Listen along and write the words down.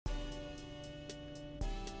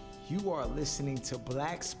You are listening to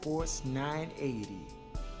Black Sports 980.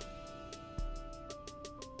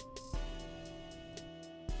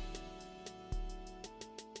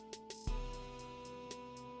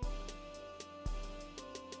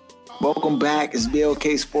 Welcome back. It's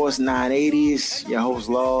BLK Sports 980. It's your host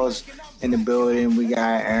Laws in the building. We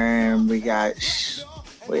got Aaron. We got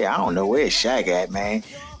I don't know where's Shaq at, man.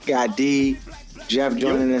 Got D, Jeff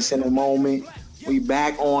joining us in a moment. We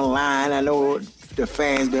back online. I know the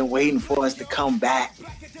fans been waiting for us to come back.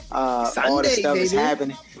 Sunday, all this stuff baby. is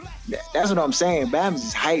happening. That's what I'm saying. Bama's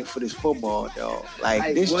is hyped for this football, dog. Like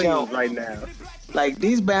Hype this Williams jump right now. like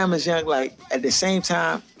these Bama's young, like at the same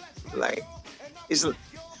time, like it's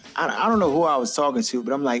I don't know who I was talking to,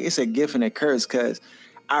 but I'm like, it's a gift and a curse because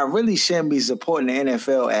I really shouldn't be supporting the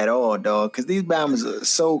NFL at all, dog, because these Bama's are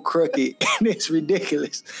so crooked and it's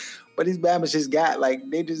ridiculous. But these Bama's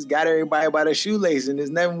they just got everybody by their shoelace and there's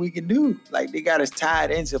nothing we can do. Like they got us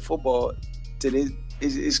tied into football to this.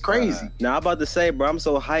 It's crazy. Now I'm about to say, bro, I'm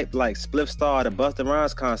so hyped like Spliff Star at a Busta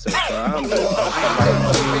Rhymes concert.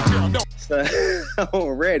 So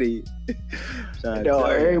I'm ready. Dog,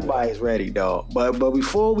 everybody's ready, dog. But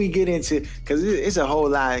before we get into, because it's a whole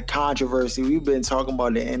lot of controversy. We've been talking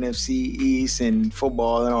about the NFC East and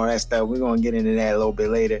football and all that stuff. We're gonna get into that a little bit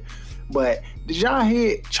later. But did y'all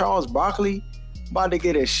hear Charles Barkley about to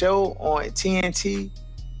get a show on TNT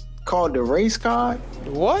called The Race Card?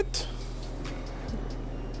 What?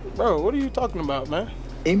 Bro, what are you talking about, man?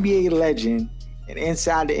 NBA legend and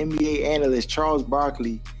inside the NBA analyst Charles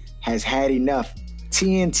Barkley has had enough.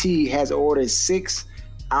 TNT has ordered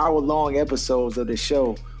 6-hour-long episodes of the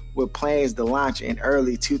show with plans to launch in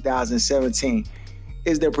early 2017.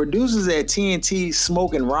 Is the producers at TNT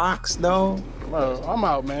smoking rocks, though? Bro, I'm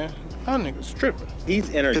out, man. That nigga's tripping.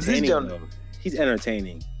 He's entertaining, though. He's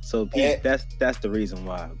entertaining. So that's the reason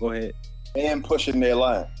why. Go ahead. And pushing their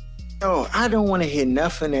line. No, I don't want to hear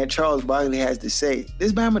nothing that Charles Barkley has to say.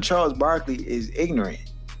 This Bama Charles Barkley is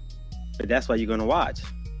ignorant. But that's why you're going to watch.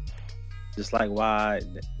 Just like why...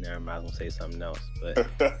 Never mind, I was going to say something else. But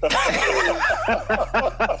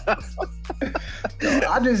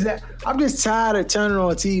I'm just tired of turning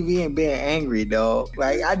on TV and being angry, dog.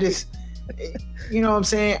 Like, you know what I'm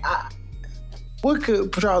saying? What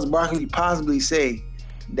could Charles Barkley possibly say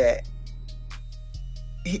that...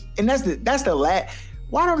 that's the last...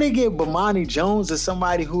 Why don't they get Bomani Jones or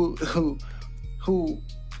somebody who can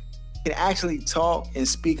actually talk and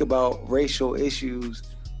speak about racial issues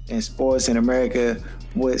in sports in America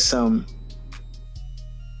with an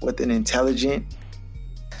intelligent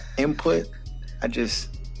input?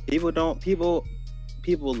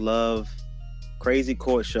 People love crazy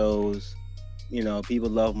court shows. You know, people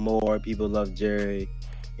love Moore, people love Jerry.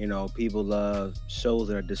 You know, people love shows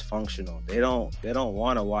that are dysfunctional. They don't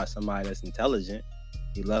want to watch somebody that's intelligent.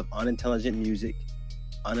 We love unintelligent music,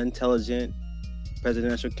 unintelligent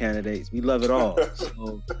presidential candidates. We love it all.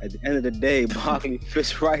 So at the end of the day, Barkley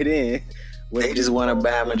fits right in. They just want to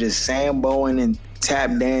Bama just samboing and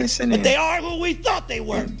tap dancing. But they are who we thought they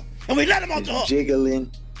were. And we let them off the hook.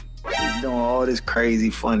 Jiggling. He's doing all this crazy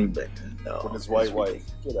funny business. No, With his white wife.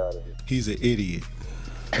 Get out of here. He's an idiot.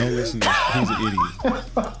 Don't listen to him. He's an idiot.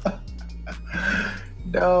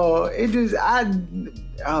 No, it's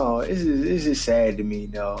just sad to me,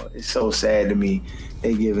 though. It's so sad to me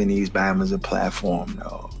they giving these Bamas a platform,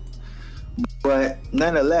 though. But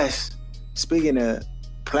nonetheless, speaking of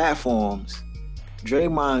platforms,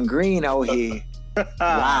 Draymond Green out here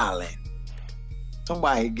wilding.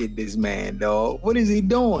 Somebody get this man, dog. What is he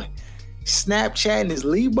doing? Snapchatting his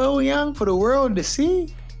Lebo young for the world to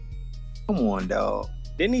see? Come on, dog.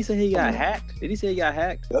 Didn't he say he got hacked? Did he say he got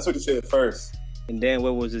hacked? That's what he said first. And then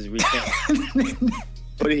what was his recant?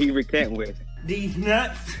 What did he recant with? These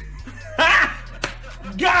nuts.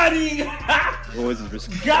 Got him. What was his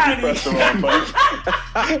response? Got him. Press the wrong button.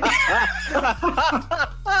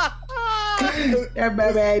 That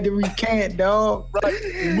baby had to recant, dog. Right.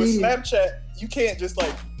 With Snapchat, you can't just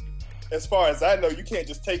as far as I know, you can't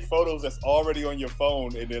just take photos that's already on your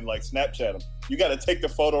phone and then Snapchat them. You got to take the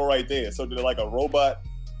photo right there. So they're like a robot.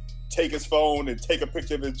 Take his phone and take a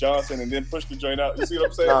picture of his Johnson and then push the joint out. You see what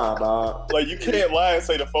I'm saying? Nah. Like, you can't lie and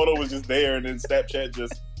say the photo was just there and then Snapchat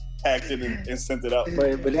just hacked it and sent it out.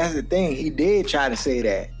 But that's the thing. He did try to say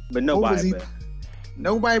that. But nobody.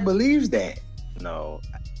 Nobody believes that. No.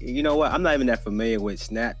 You know what? I'm not even that familiar with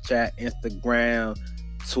Snapchat, Instagram,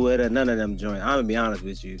 Twitter, none of them joints. I'm going to be honest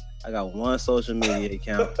with you. I got one social media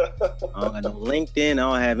account. I don't got no LinkedIn. I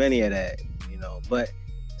don't have any of that, you know. But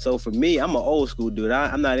so for me, I'm an old school dude.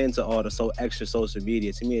 I'm not into all the extra social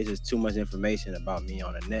media. To me, it's just too much information about me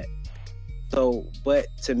on the net. So, but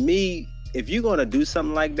to me, if you're gonna do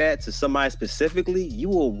something like that to somebody specifically, you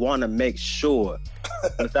will want to make sure,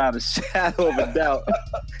 without a shadow of a doubt,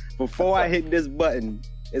 before I hit this button,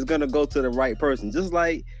 it's gonna go to the right person. Just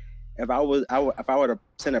like if I were to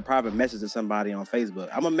send a private message to somebody on Facebook,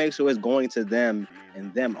 I'm gonna make sure it's going to them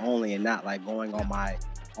and them only, and not like going on my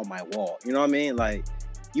wall. You know what I mean? Like,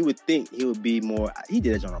 you would think he would be more. He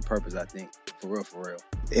did it on purpose, I think. For real.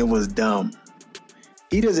 It was dumb.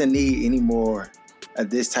 He doesn't need any more of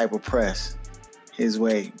this type of press his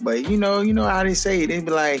way. But you know how they say it. They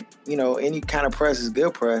be like, any kind of press is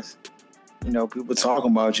good press. People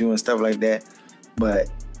talking about you and stuff like that. But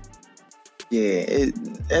yeah,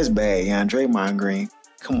 that's bad, Draymond Green.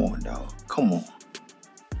 Come on, dog. Come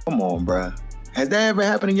on, bro. Has that ever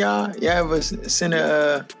happened to y'all? Y'all ever sent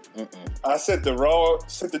a? I sent the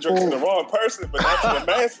drink to the wrong person, but not to the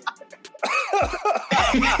masses.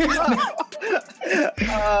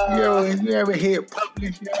 You ever hit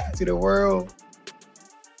publish to the world?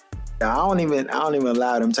 I don't even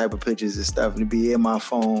allow them type of pictures and stuff to be in my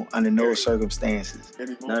phone under no circumstances.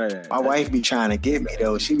 My wife be trying to get me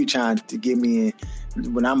though. She be trying to get me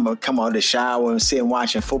in when I'm gonna come out the shower and sit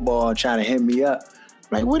watching football and trying to hit me up.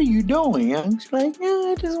 I'm like, what are you doing, young? She's like,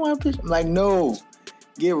 I just want a picture. I'm like, no,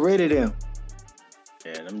 get rid of them.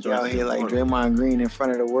 Yeah, them out here like Draymond Green in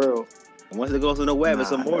front of the world. And once it goes on the web,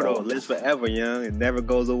 it's immortal. It lives forever, young. It never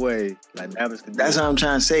goes away. Like that's what I'm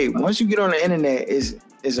trying to say. Once you get on the internet,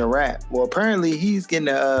 it's a wrap. Well, apparently he's getting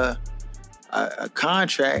a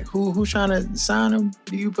contract. Who's trying to sign him?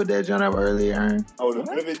 Do you put that joint up earlier, Aaron? Oh, the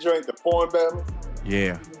Vivid joint, the porn battle?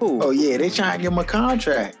 Yeah. Who? Oh yeah, they trying to give him a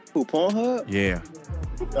contract. Who, Pornhub? Yeah.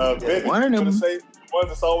 Vivid. One of them. The one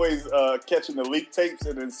that's always catching the leaked tapes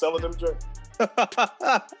and then selling them joints.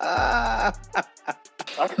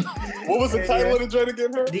 What was the title of the joint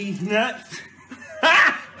again, her? These nuts.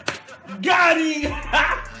 Got him.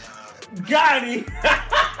 Got him.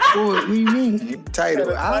 What do you mean?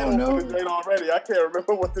 Title? I don't know. For the joint already. I can't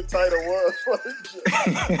remember what the title was for the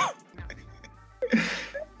joint.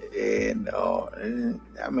 Yeah, no.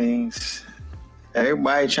 I mean,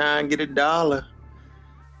 everybody trying to get $1.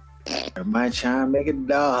 Everybody trying to make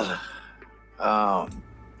 $1.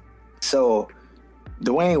 So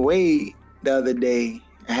Dwayne Wade the other day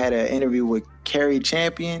had an interview with Carrie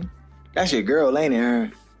Champion. That's your girl, ain't it,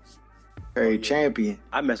 Aaron? Carrie Champion.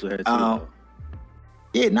 I mess with her too.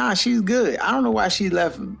 Yeah, nah, she's good. I don't know why she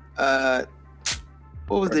left. What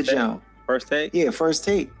was the jump? First Take? Yeah, First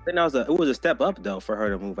Take. Then it was a step up though for her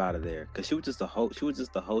to move out of there, because she was just the host. She was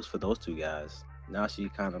just the host for those two guys. Now she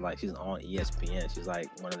kind of like she's on ESPN. She's like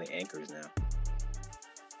one of the anchors now.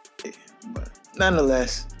 Yeah, but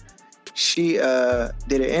nonetheless, she did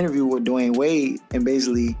an interview with Dwayne Wade and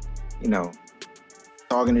basically,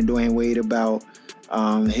 talking to Dwayne Wade about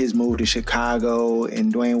his move to Chicago,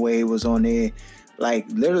 and Dwayne Wade was on there like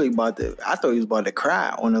literally I thought he was about to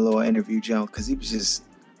cry on the little interview jump, because he was just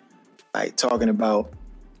like talking about,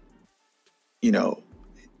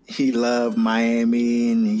 he loved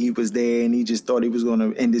Miami and he was there and he just thought he was going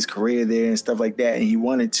to end his career there and stuff like that, and he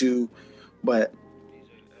wanted to, but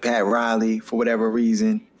Pat Riley, for whatever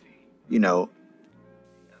reason,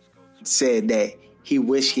 said that he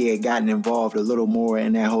wished he had gotten involved a little more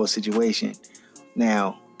in that whole situation.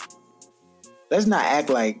 Now, let's not act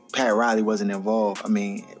like Pat Riley wasn't involved. I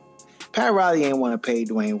mean, Pat Riley ain't want to pay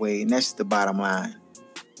Dwayne Wade, and that's just the bottom line.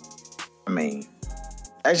 I mean,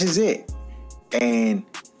 that's just it. And,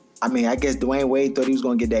 I mean, I guess Dwayne Wade thought he was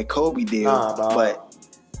going to get that Kobe deal, but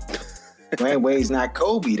Dwayne Wade's not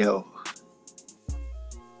Kobe, though.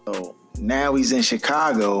 So, now he's in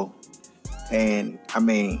Chicago, and, I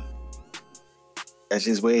mean, that's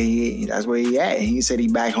just where he at. And he said he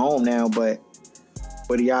back home now, but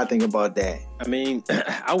what do y'all think about that? I mean,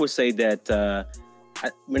 I would say that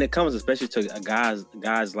when it comes especially to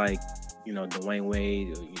guys like, Dwayne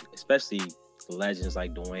Wade, especially legends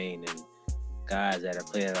like Dwayne and guys that have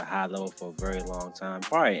played at a high level for a very long time,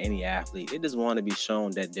 probably any athlete, they just want to be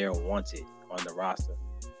shown that they're wanted on the roster.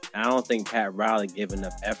 And I don't think Pat Riley gave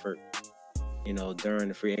enough effort, during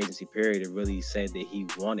the free agency period to really say that he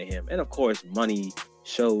wanted him. And of course, money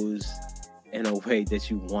shows in a way that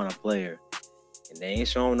you want a player. And they ain't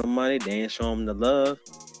showing the money, they ain't showing him the love.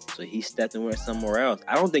 So he stepped and went somewhere else.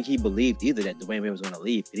 I don't think he believed either that Dwayne Wade was going to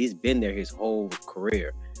leave, because he's been there his whole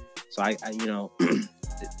career. So I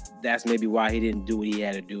that's maybe why he didn't do what he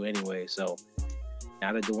had to do anyway. So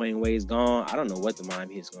now that Dwayne Wade's gone, I don't know what the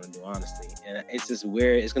Miami Heat is going to do, honestly. And it's just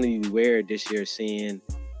weird. It's going to be weird this year seeing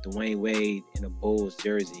Dwayne Wade in a Bulls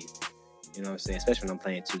jersey. You know what I'm saying? Especially when I'm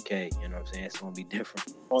playing 2K. You know what I'm saying? It's going to be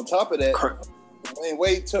different. On top of that, Dwayne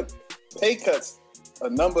Wade took pay cuts a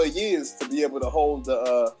number of years to be able to hold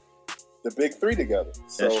the the big three together.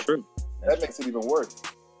 So That's true. that makes it even worse.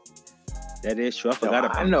 That is true. I forgot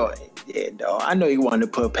about I know. Yeah, dog. I know he wanted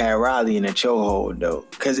to put Pat Riley in a chokehold, though,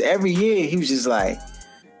 because every year he was just like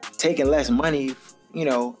taking less money, you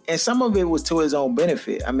know, and some of it was to his own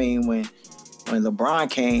benefit. I mean, when LeBron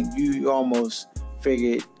came, you almost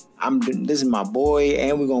figured, this is my boy,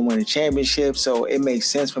 and we're gonna win a championship, so it makes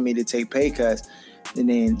sense for me to take pay cuts. And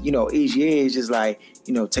then, you know, each year is just like,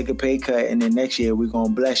 you know, take a pay cut, and then next year we're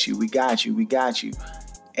gonna bless you. We got you.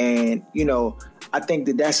 And, you know, I think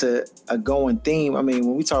that's a going theme. I mean,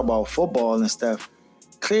 when we talk about football and stuff,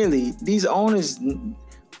 clearly these owners,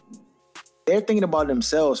 they're thinking about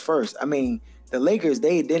themselves first. I mean, the Lakers,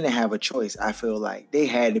 they didn't have a choice. I feel like they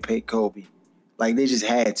had to pay Kobe. Like, they just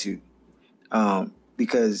had to,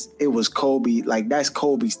 because it was Kobe. Like, that's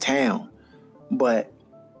Kobe's town. But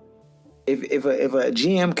if a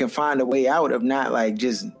GM can find a way out of not like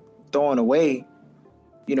just throwing away,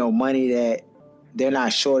 you know, money that they're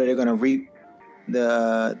not sure that they're going to reap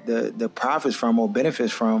the profits from or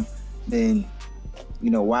benefits from, then, you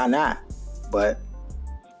know, why not? But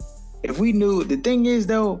if we knew, the thing is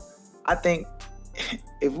though, I think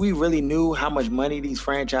if we really knew how much money these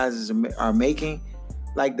franchises are making,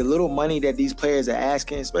 like the little money that these players are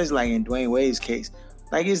asking, especially like in Dwayne Wade's case,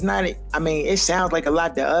 like it's not, I mean, it sounds like a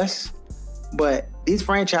lot to us, but these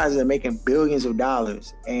franchises are making billions of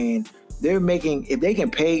dollars, and they're making, if they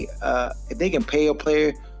can pay a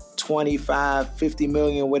player 25, 50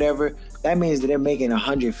 million, whatever, that means that they're making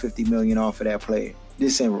 150 million off of that player.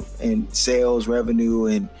 This in sales, revenue,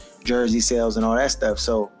 and jersey sales and all that stuff.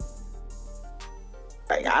 So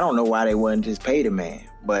like, I don't know why they wouldn't just pay the man,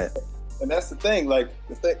 but. And that's the thing, like,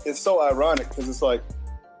 it's so ironic because it's like,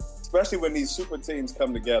 especially when these super teams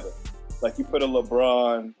come together, like you put a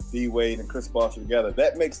LeBron, D Wade, and Chris Bosh together,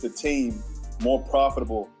 that makes the team more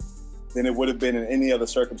profitable than it would have been in any other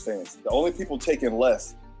circumstance. The only people taking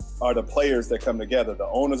less are the players that come together. The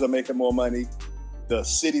owners are making more money. The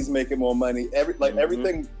city's making more money.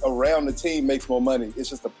 Everything around the team makes more money.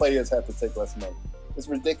 It's just the players have to take less money. It's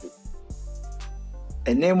ridiculous.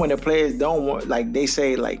 And then when the players don't want, like they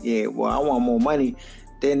say, like, yeah, well, I want more money,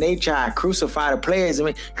 then they try to crucify the players. I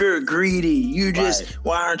mean, you're greedy. You just, right.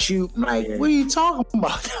 Why aren't you? I'm like, what are you talking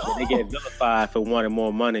about? They get vilified for wanting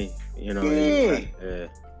more money, you know. Yeah.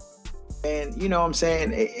 And you know what I'm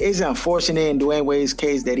saying? It's unfortunate in Dwayne Wade's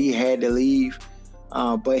case that he had to leave,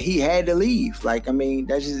 but he had to leave. Like, I mean,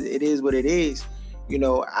 that's just, it is what it is. You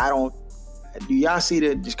know, do y'all see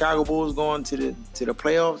the Chicago Bulls going to the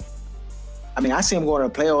playoffs? I mean, I see him going to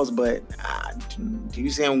the playoffs, but do you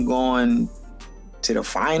see him going to the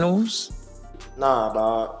finals? Nah,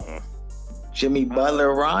 dog. Jimmy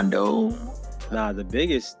Butler, Rondo? Nah, the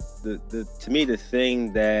biggest, to me, the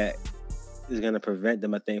thing that is going to prevent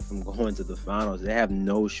them, I think, from going to the finals, they have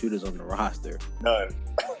no shooters on the roster. None.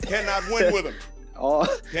 Cannot win with them.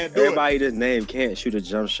 Can't do everybody just named can't shoot a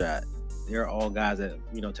jump shot. They're all guys that,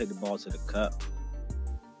 you know, take the ball to the cup.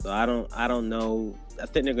 So I don't know. I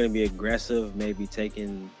think they're going to be aggressive, maybe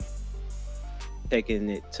taking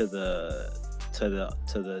it to the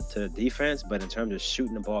defense. But in terms of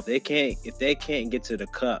shooting the ball, if they can't get to the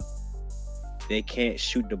cup, they can't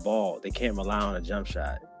shoot the ball. They can't rely on a jump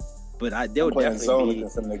shot. But they'll definitely be.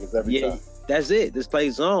 Some niggas every time. That's it. Just play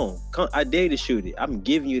zone. I dare you to shoot it. I'm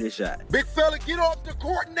giving you the shot. Big fella, get off the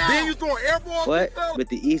court now. Then you throwing air balls. But with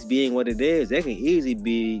the East being what it is, they can easily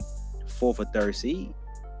be 4th or 3rd seed.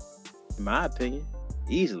 In my opinion,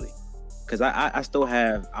 easily, because I still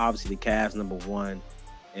have obviously the Cavs number 1,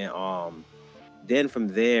 and then from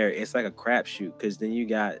there it's like a crapshoot, because then you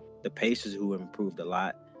got the Pacers who improved a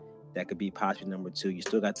lot, that could be possibly number 2. You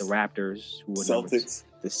still got the Raptors who are Celtics.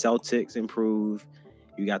 The Celtics improved.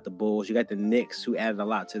 You got the Bulls. You got the Knicks who added a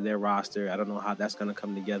lot to their roster. I don't know how that's going to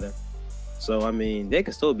come together. So I mean, they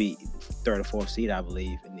could still be 3rd or 4th seed, I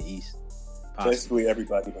believe, in the East. Possibly. Basically,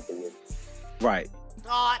 everybody but the Wizards. Right.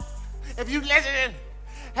 God, if you listening,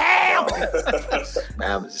 help!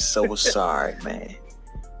 I'm so sorry, man.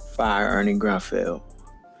 Fire Ernie Grunfeld.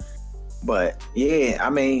 But yeah, I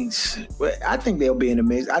mean, I think they'll be in the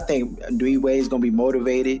mix. I think Dwayne Wade's gonna be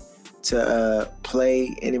motivated to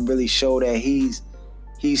play and really show that he's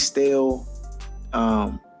still,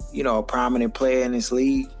 you know, a prominent player in this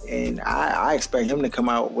league. And I expect him to come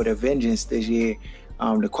out with a vengeance this year.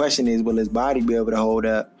 The question is, will his body be able to hold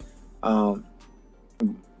up?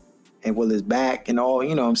 And will his back and all,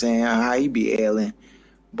 you know what I'm saying, how he be ailing.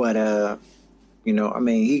 But, you know, I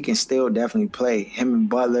mean, he can still definitely play. Him and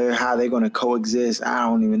Butler, how they're going to coexist, I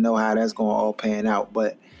don't even know how that's going to all pan out.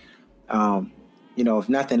 But, you know, if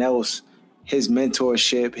nothing else, his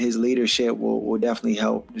mentorship, his leadership will definitely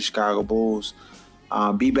help the Chicago Bulls.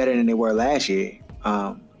 be better than they were last year,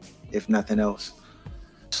 if nothing else.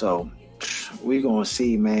 So we gonna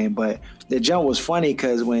see, man. But the jump was funny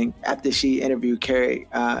because after she interviewed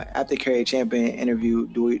after Carrie Champion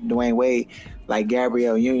interviewed Dwayne Wade, like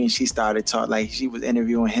Gabrielle Union, she started talking like she was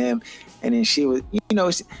interviewing him, and then she was,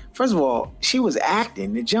 first of all, she was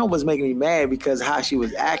acting. The jump was making me mad because how she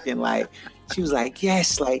was acting, like she was like,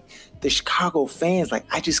 yes, like the Chicago fans, like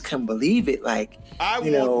I just couldn't believe it, like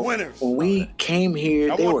winners. When we came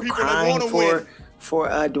here, they were crying for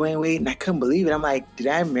Dwayne Wade, and I couldn't believe it. I'm like, did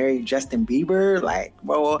I marry Justin Bieber? Like,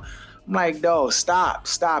 bro, I'm like, no, stop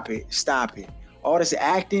it. All this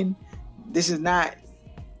acting, this is not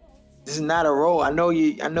a role. I know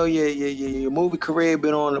your movie career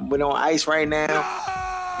been on ice right now.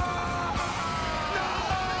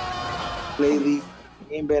 Lately, you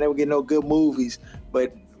ain't been able to get no good movies,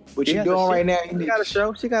 but what you doing right now? She got a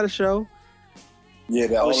show. She got a show.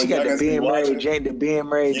 Yeah, she got the Being Mary Jane,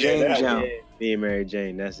 jump. Being Mary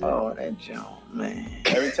Jane, that's it. Oh, that jump, man.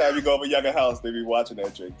 Every time you go over Younger House, they be watching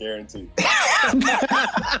that trick, guaranteed.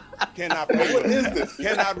 Cannot win. What is this?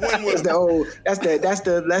 Cannot win with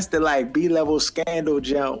that's the like B-level Scandal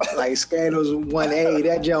jump. Like Scandal's 1A,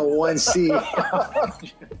 that jump 1C.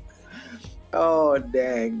 Oh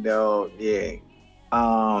dang, dog. Yeah.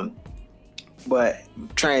 But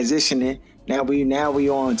transitioning, now we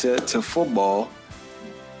on to football.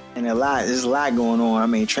 And there's a lot going on. I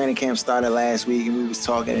mean, training camp started last week, and we was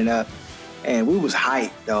talking it up, and we was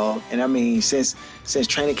hyped, dog. And I mean, since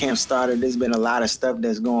training camp started, there's been a lot of stuff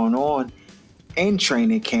that's going on in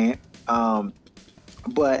training camp.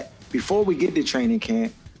 But before we get to training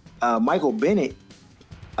camp, Michael Bennett,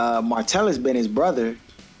 Martellus Bennett's brother,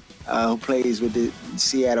 who plays with the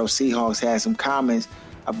Seattle Seahawks, had some comments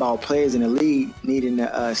about players in the league needing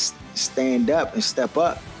to stand up and step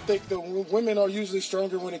up. I think the women are usually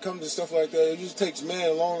stronger when it comes to stuff like that. It usually takes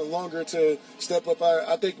men longer to step up.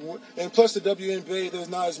 I think, and plus the WNBA, there's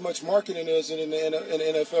not as much marketing as in the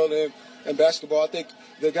NFL and basketball. I think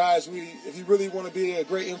the guys, if you really want to be a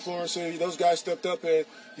great influencer, those guys stepped up, and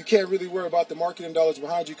you can't really worry about the marketing dollars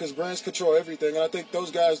behind you because brands control everything. And I think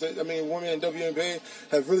those guys, women in WNBA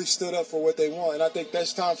have really stood up for what they want. And I think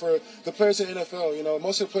that's time for the players in the NFL.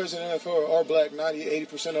 Most of the players in the NFL are black,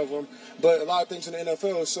 80% of them. But a lot of things in the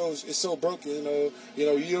NFL is so broken.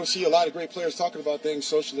 You don't see a lot of great players talking about things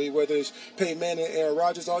socially, whether it's Peyton Manning, Aaron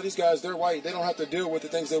Rodgers, all these guys, they're white. They don't have to deal with the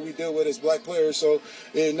things that we deal with as black players. So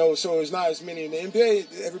it's not as many in the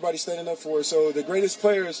NBA. Everybody's standing up for it. So the greatest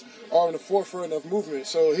players are in the forefront of movement.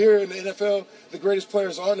 So here in the NFL, the greatest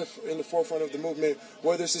players are in the forefront of the movement,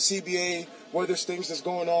 whether it's the CBA, whether it's things that's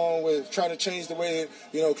going on with trying to change the way,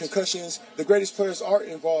 concussions. The greatest players are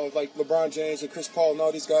involved, like LeBron James and Chris Paul and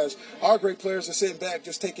all these guys. Our great players are sitting back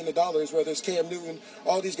just taking the dollars, whether it's Cam Newton,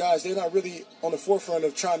 all these guys, they're not really on the forefront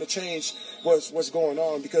of trying to change what's going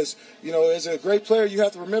on because, as a great player, you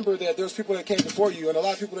have to remember that there's people that came before you, and a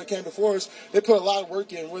lot of people that came before us, they put a lot of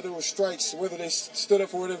work in, whether it was strikes, whether they stood up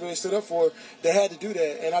for whatever they stood up for, they had to do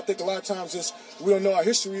that. And I think a lot of times we don't know our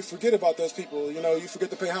history, we forget about those people. You forget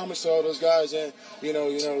to pay homage to all those guys, and,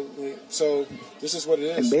 so this is what it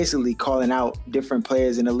is. And basically calling out different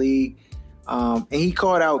players in the league. And he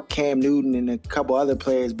called out Cam Newton and a couple other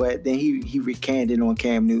players, but then he recanted on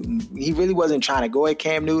Cam Newton. He really wasn't trying to go at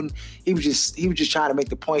Cam Newton. He was just trying to make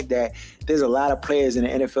the point that there's a lot of players in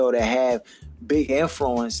the NFL that have big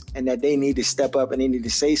influence and that they need to step up and they need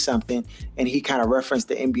to say something. And he kind of referenced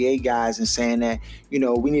the NBA guys and saying that,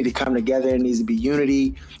 we need to come together. There needs to be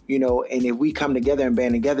unity, and if we come together and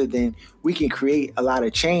band together, then we can create a lot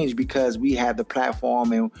of change because we have the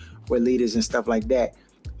platform and we're leaders and stuff like that.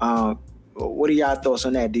 What are y'all thoughts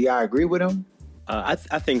on that? Do y'all agree with him? I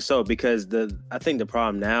think so because I think the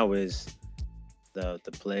problem now is the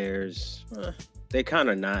players. They kind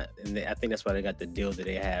of not, and I think that's why they got the deal that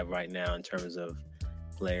they have right now in terms of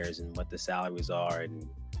players and what the salaries are, and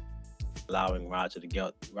allowing Roger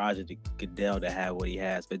Goodell to have what he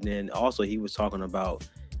has. But then also he was talking about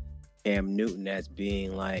Cam Newton as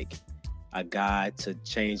being like a guy to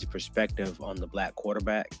change the perspective on the black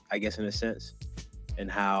quarterback, I guess in a sense,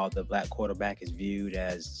 and how the black quarterback is viewed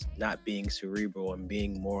as not being cerebral and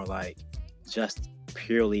being more like just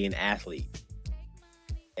purely an athlete.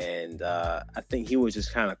 And I think he was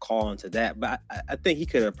just kind of calling to that. But I think he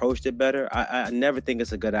could have approached it better. I never think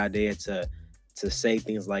it's a good idea to say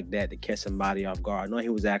things like that to catch somebody off guard. I know he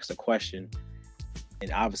was asked a question,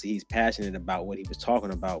 and obviously he's passionate about what he was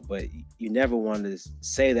talking about, but you never want to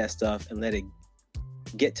say that stuff and let it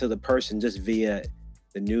get to the person just via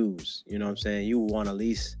the news. You know what I'm saying? You want to at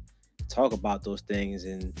least talk about those things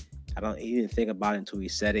and He didn't think about it until he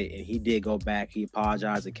said it, and he did go back. He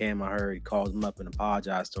apologized to Cam. I heard he called him up and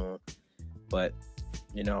apologized to him. But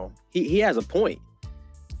you know, he has a point.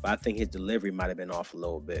 But I think his delivery might have been off a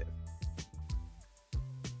little bit.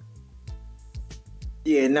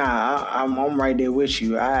 Yeah, nah, I'm right there with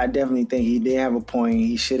you. I definitely think he did have a point.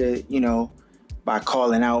 He should have, you know, by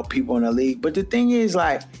calling out people in the league. But the thing is,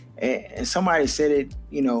 like, and somebody said it,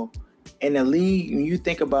 you know, in the league, when you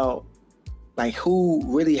think about like who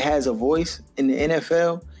really has a voice in the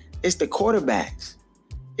NFL, it's the quarterbacks.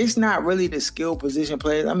 It's not really the skill position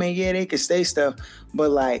players. I mean, yeah, they can say stuff, but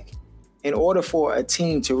like, in order for a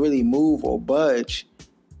team to really move or budge,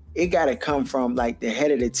 it got to come from like the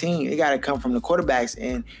head of the team. It got to come from the quarterbacks.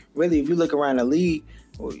 And really, if you look around the league,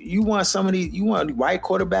 you want white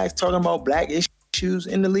quarterbacks talking about black issues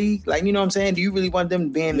in the league? Like, you know what I'm saying? Do you really want them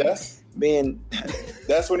being? That's when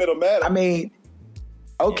it'll matter. I mean,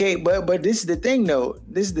 okay, but this is the thing though.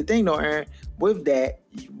 Aaron. With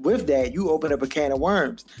that, you open up a can of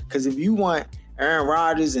worms. Because if you want Aaron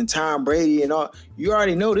Rodgers and Tom Brady and all, you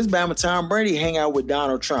already know this Bama Tom Brady hang out with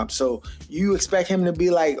Donald Trump. So you expect him to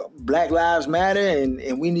be like Black Lives Matter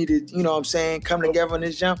and we need to, you know what I'm saying, come together on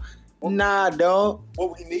this jump? Nah, dog.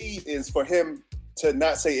 What we need is for him to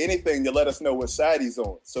not say anything to let us know what side he's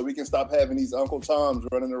on, so we can stop having these Uncle Toms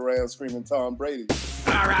running around screaming Tom Brady.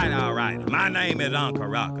 All right. My name is Uncle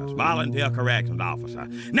Ruckus, volunteer corrections officer.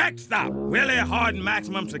 Next stop, Willie Horton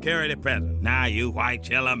Maximum Security Prison. Now, you white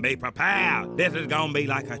children, be prepared. This is gonna be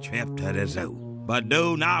like a trip to the zoo. But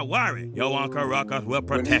do not worry, your Uncle Ruckus will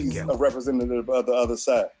protect you. A representative of the other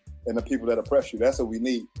side and the people that oppress you. That's what we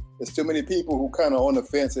need. There's too many people who kind of on the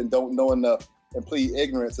fence and don't know enough and plead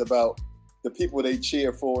ignorance about the people they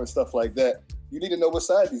cheer for and stuff like that. You need to know what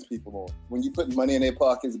side these people on. When you put money in their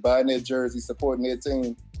pockets, buying their jersey, supporting their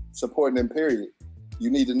team, supporting them, period, you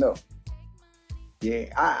need to know. Yeah,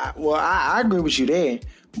 I agree with you there.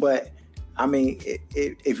 But, I mean,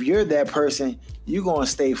 if you're that person, you're going to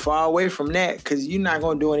stay far away from that because you're not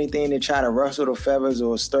going to do anything to try to rustle the feathers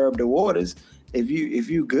or stir up the waters. If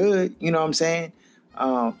you good, you know what I'm saying?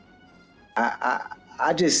 I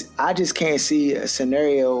just can't see a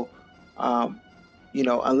scenario, you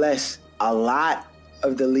know, unless a lot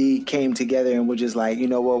of the league came together and were just like, you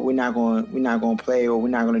know what, we're not going to play or we're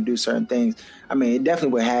not going to do certain things. I mean, it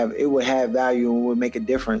definitely would have value and would make a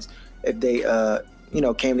difference if they, you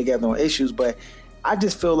know, came together on issues. But I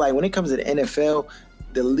just feel like when it comes to the NFL,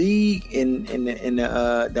 the league and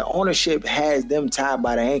the ownership has them tied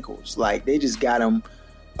by the ankles. Like they just got them.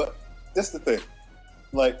 But this is the thing,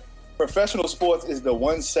 like professional sports is the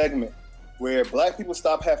one segment where black people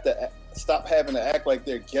stop having to act like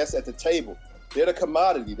they're guests at the table. They're the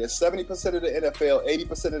commodity. They're 70% of the NFL,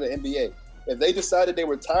 80% of the NBA. If they decided they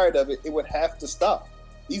were tired of it, it would have to stop.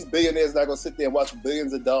 These billionaires not going to sit there and watch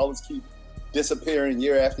billions of dollars keep disappearing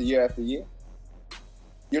year after year after year.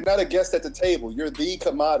 You're not a guest at the table. You're the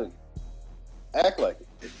commodity. Act like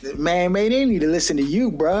it. Man, they need to listen to you,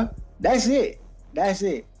 bruh. That's it.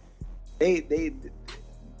 They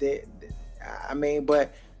I mean,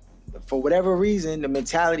 but for whatever reason, the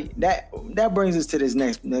mentality that brings us to this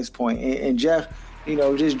next point. And Jeff, you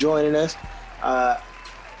know, just joining us,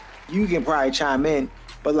 you can probably chime in,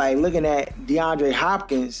 but like looking at DeAndre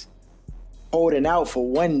Hopkins holding out for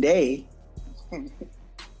one day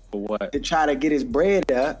for what? To try to get his bread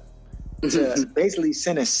up, to basically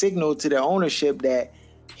send a signal to the ownership that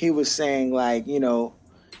he was saying like, you know,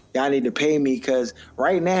 y'all need to pay me because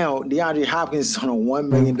right now DeAndre Hopkins is on a $1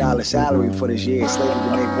 million salary for this year, slated to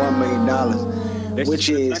make $1 million, which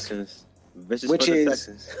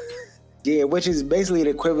is basically the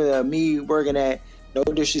equivalent of me working at, no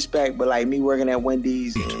disrespect, but like me working at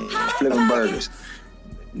Wendy's and flipping burgers.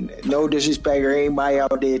 No disrespect or anybody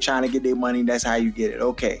out there trying to get their money. That's how you get it.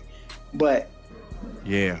 Okay, but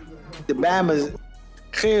yeah, the Bama's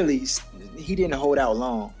clearly he didn't hold out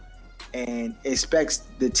long. And expects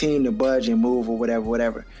the team to budge and move or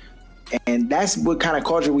whatever. And that's what kind of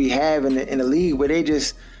culture we have in the league where they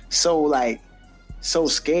just so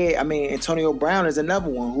scared. I mean, Antonio Brown is another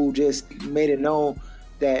one who just made it known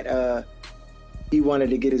that he wanted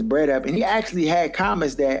to get his bread up. And he actually had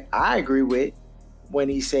comments that I agree with when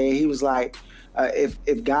he said, he was like,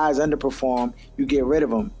 if guys underperform, you get rid of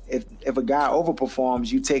them. If a guy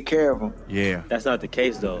overperforms, you take care of him. Yeah. That's not the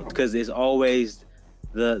case, though, because it's always...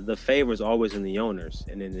 The favor is always in the owners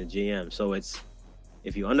and in the GM. So it's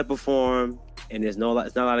if you underperform and it's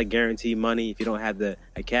not a lot of guaranteed money, if you don't have a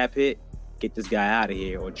cap hit, get this guy out of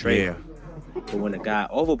here or trade him. But when a guy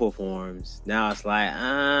overperforms, now it's like,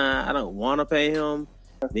 I don't want to pay him.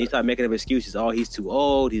 Then you start making up excuses. Oh, he's too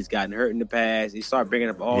old. He's gotten hurt in the past. You start bringing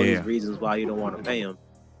up all these reasons why you don't want to pay him.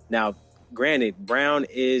 Now, granted, Brown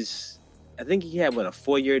is, I think he had, a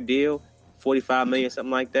 4-year deal, $45 million,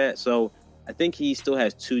 something like that. So I think he still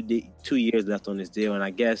has 2 years left on his deal. And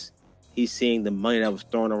I guess he's seeing the money that was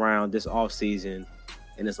thrown around this offseason.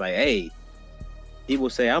 And it's like, hey, people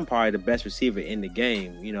say I'm probably the best receiver in the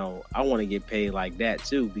game. You know, I want to get paid like that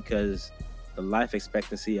too, because the life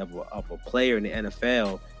expectancy of a player in the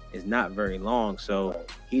NFL is not very long. So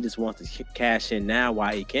he just wants to cash in now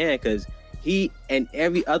while he can, because he and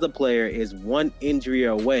every other player is one injury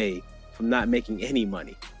away from not making any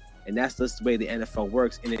money. And that's just the way the NFL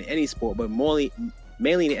works, and in any sport, but mainly in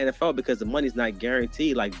the NFL, because the money's not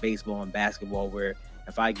guaranteed like baseball and basketball, where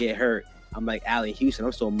if I get hurt, I'm like Allen Houston,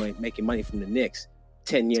 I'm still making money from the Knicks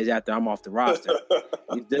 10 years after I'm off the roster.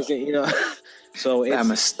 It doesn't, you know. So it's I'm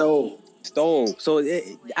a stole. So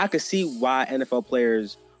I could see why NFL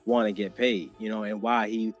players want to get paid, you know, and why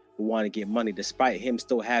he would want to get money despite him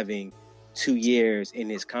still having 2 years in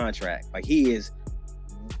his contract. Like, he is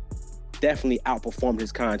definitely outperformed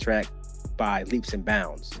his contract by leaps and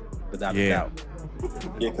bounds, without a doubt.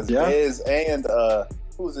 Yeah, because Dez and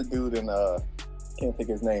who's the dude in can't think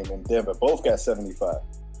his name, in Denver, both got 75.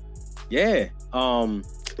 Yeah.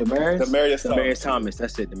 Demaryius Thomas.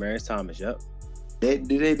 That's it. Demaryius Thomas. Yep.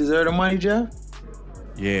 Do they deserve the money, Jeff?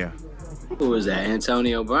 Yeah. Who was that?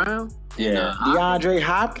 Antonio Brown? Yeah. DeAndre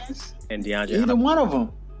Hopkins? And DeAndre Either Hopkins. one of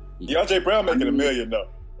them. DeAndre Brown making $1 million though.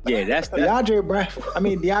 Yeah, that's DeAndre Brown. I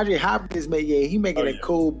mean, DeAndre Hopkins, he making a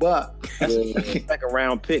cool buck. like a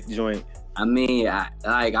round pick joint. I mean,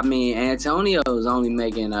 Antonio's only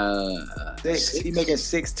making He making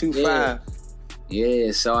 625.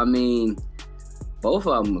 Yeah, so I mean, both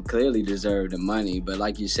of them clearly deserve the money, but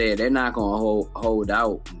like you said, they're not gonna hold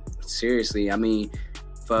out seriously. I mean,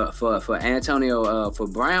 for Antonio, for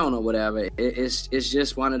Brown or whatever, it's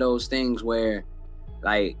just one of those things where,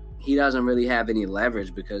 like, he doesn't really have any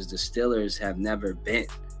leverage because the Steelers have never bent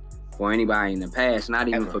for anybody in the past, not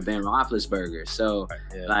even for Ben Roethlisberger. So,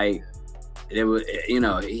 like, it was, you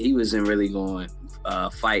know, he wasn't really going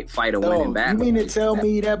fight a winning battle. You mean to tell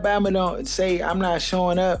me that Bama don't say I'm not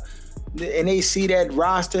showing up, and they see that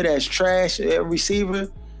roster that's trash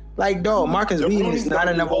receiver? Like, dog, Marcus Williams is not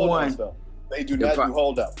a number one. They do not do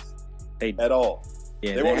holdouts at all.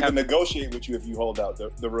 Yeah, they won't even negotiate with you if you hold out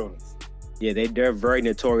the Roonies. Yeah, they're very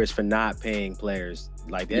notorious for not paying players.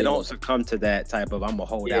 Like, they don't succumb to that type of I'm a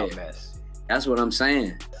holdout mess. That's what I'm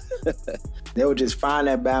saying. They would just find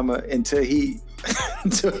that Bama until he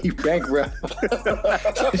bankrupt.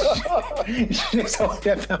 Just hold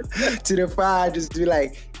that Bama to the fire. Just be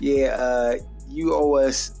like, you owe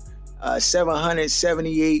us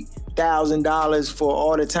 $778,000 for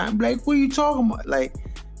all the time. Like, what are you talking about? Like,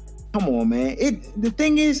 come on, man. The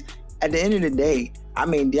thing is, at the end of the day, I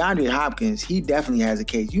mean, DeAndre Hopkins, he definitely has a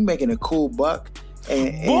case. You making a cool buck.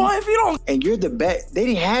 If you don't, and you're the best. They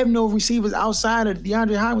didn't have no receivers outside of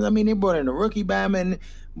DeAndre Hopkins. I mean, they brought in a rookie Bama,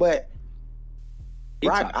 but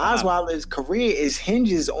Brock Osweiler's career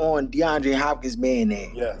hinges on DeAndre Hopkins being there.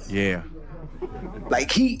 Yes. Yeah. Like,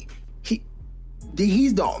 he's the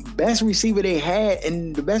best receiver they had,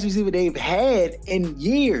 and the best receiver they've had in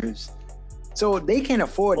years. So they can't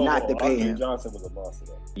afford not to pay him. Andre Johnson was a monster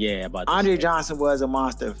though. Yeah, but Andre Johnson was a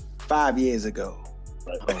monster 5 years ago.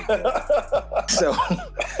 Right. So,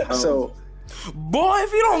 boy,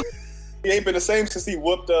 if you don't, he ain't been the same since he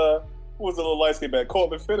whooped who was the little light skin back,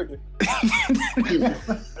 Cortland Finnegan.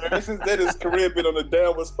 Ever since then, his career been on a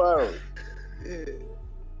downward spiral.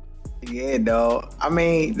 Yeah, dog. I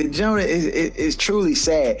mean, the Jonah is truly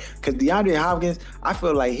sad because DeAndre Hopkins, I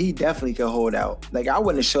feel like he definitely could hold out. Like, I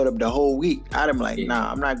wouldn't have showed up the whole week. I'd have been like,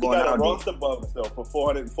 nah, I'm not going out. He got a roster bonus though for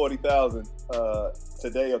 $440,000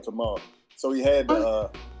 today or tomorrow. So he had to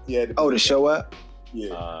to show up.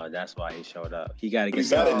 Yeah, that's why he showed up. He got to get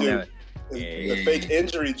the fake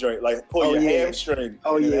injury joint, like pull your hamstring.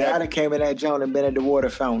 Oh yeah, I'd have came in that joint and been at the water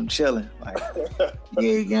fountain chilling. Like,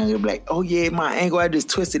 you'll be like, oh yeah, my ankle, I just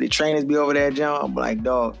twisted. The trainers be over there, John. I'm like,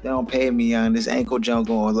 dog, they don't pay me, young. This ankle junk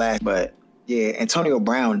going last. But yeah, Antonio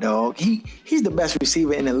Brown, dog, he's the best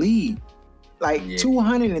receiver in the league. Like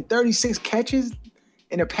 236 catches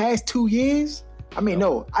in the past 2 years. I mean,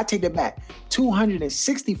 no, I take that back.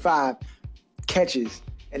 265 catches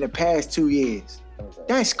in the past 2 years.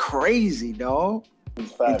 That's crazy, dog.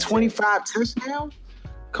 And 25 touchdowns?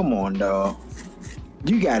 Come on, dog.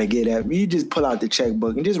 You got to get up. You just pull out the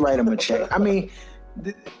checkbook and just write him a check. I mean,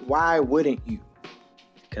 why wouldn't you?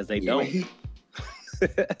 Because they don't.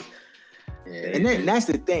 And then that's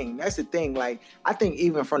the thing. That's the thing. Like, I think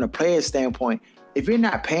even from the player standpoint, if you're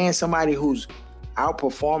not paying somebody who's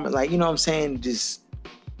outperforming, like, you know what I'm saying, just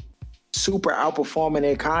super outperforming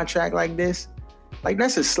their contract like this, Like,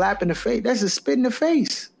 that's a slap in the face. That's a spit in the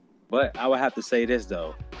face. But I would have to say this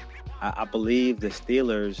though, I believe the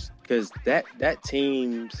Steelers, because that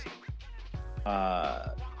team's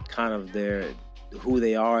kind of who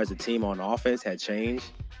they are as a team on offense had changed,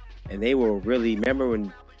 and they were really, remember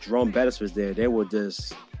when Jerome Bettis was there, they were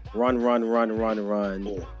just run,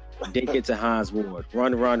 dink it to Hines Ward,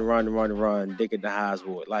 run, dink it to Hines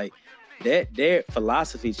Ward. Like their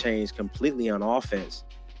philosophy changed completely on offense,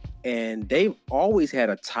 and they've always had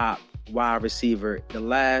a top wide receiver the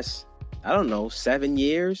last, 7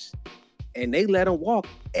 years, and they let him walk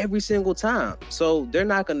every single time. So they're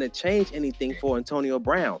not going to change anything for Antonio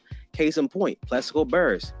Brown. Case in point, Plexico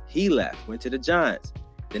Burress, he left, went to the Giants.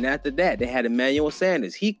 Then after that, they had Emmanuel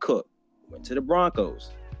Sanders. He cooked, went to the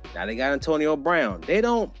Broncos. Now they got Antonio Brown. I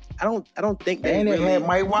don't think they had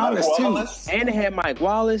Mike Wallace too. And they had Mike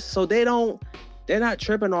Wallace. So they're not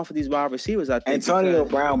tripping off of these wide receivers, I think. Antonio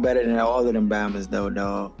Brown better than all of them Bammers though,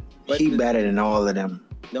 dog. He better than all of them.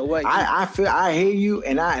 No way. I hear you,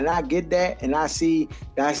 and I get that, and I see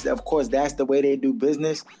that's the way they do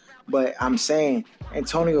business. But I'm saying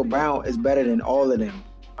Antonio Brown is better than all of them.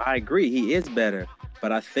 I agree, he is better.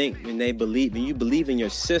 But I think when you believe in your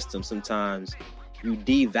system, sometimes you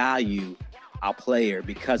devalue a player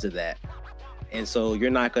because of that, and so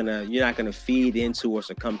you're not gonna feed into or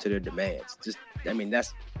succumb to their demands.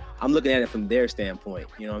 I'm looking at it from their standpoint.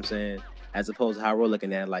 You know what I'm saying? As opposed to how we're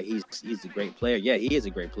looking at it, like he's a great player. Yeah, he is a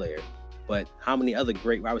great player. But how many other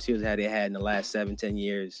great wide receivers had they had in the last 7-10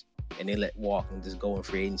 years, and they let walk and just go in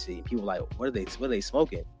free agency? People are like, what are they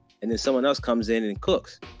smoking? And then someone else comes in and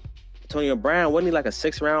cooks. Antonio Brown, wasn't he like a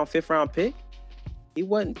 6th round, 5th round pick? He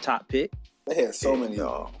wasn't top pick. They had so many.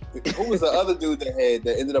 Who was the other dude that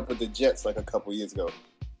ended up with the Jets like a couple years ago?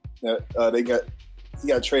 He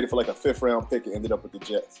got traded for like a 5th round pick and ended up with the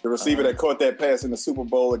Jets. The receiver that caught that pass in the Super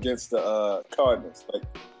Bowl against the Cardinals, like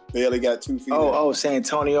barely got 2 feet.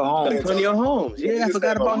 Santonio Holmes. Antonio Holmes. Yeah, I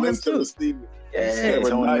forgot about him too. Yeah,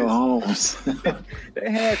 Antonio Holmes.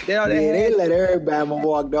 They let everybody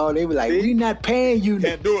walk, dog. They were like, "We not paying you.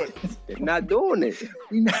 Can't do it. They're not doing it.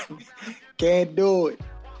 Can't do it.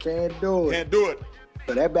 Can't do it."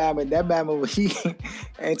 So that Bama,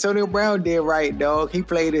 Antonio Brown did right, dog. He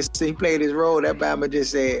played his role. That Bama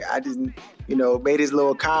just said, I just, made his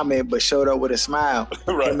little comment, but showed up with a smile.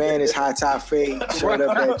 Right. The man is high top fade. Showed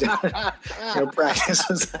up at practice.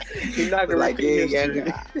 He's not gonna like,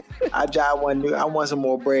 I want some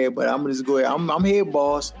more bread, but I'm gonna just go ahead. I'm here,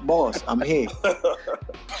 boss. I'm here.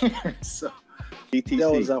 So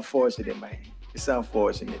that was unfortunate, man. It's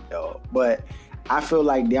unfortunate, dog. But I feel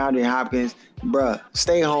like DeAndre Hopkins, bruh,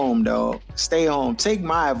 stay home, dog. Stay home. Take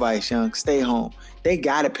my advice, young. Stay home. They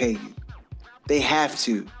gotta pay you. They have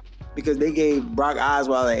to, because they gave Brock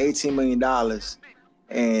Osweiler $18 million,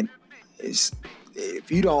 and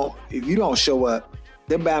if you don't show up,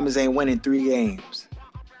 them Bama's ain't winning 3 games.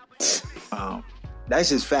 That's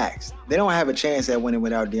just facts. They don't have a chance at winning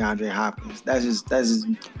without DeAndre Hopkins.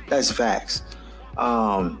 That's facts.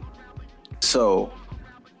 So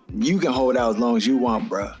you can hold out as long as you want,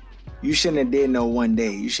 bro. You shouldn't have did no 1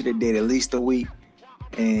 day. You should have did at least a week,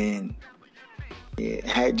 and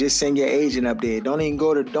just send your agent up there. Don't even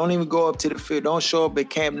go up to the field. Don't show up at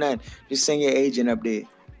camp nothing. Just send your agent up there,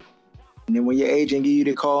 and then when your agent give you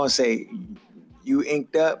the call and say you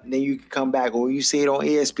inked up, then you can come back, or you see it on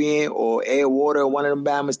ESPN or Ed Water or one of them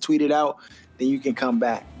Bammers tweet it out, then you can come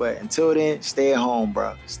back. But until then, stay at home,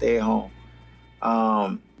 bro. Stay at home.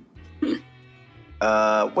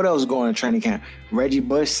 What else is going on in training camp? Reggie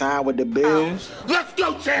Bush signed with the Bills. Let's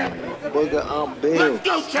go, champ! Booger Bills. Let's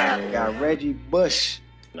go, champ! Got Reggie Bush.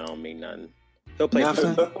 No, don't mean nothing. He'll play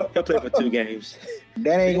for 2 games.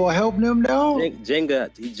 That ain't gonna help them though.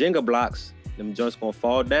 Jenga blocks. Them joints gonna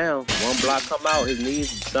fall down. One block come out, his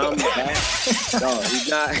knees, something back. No, he's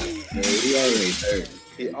not. He always hurt.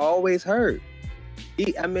 He always hurt.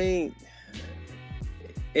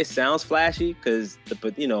 It sounds flashy because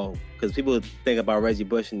people think about Reggie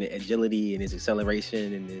Bush and the agility and his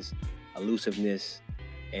acceleration and his elusiveness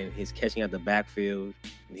and his catching out the backfield,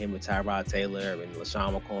 and him with Tyrod Taylor and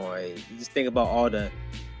LaShawn McCoy. You just think about all the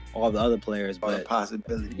other players, all the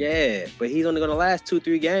possibilities. Yeah, but he's only gonna last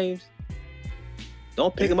 2-3 games.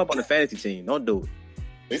 Don't pick him up on the fantasy team. Don't do it.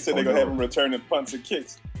 They said they're gonna have him returning punts and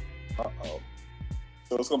kicks. So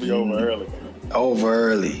it's gonna be over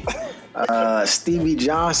early. Stevie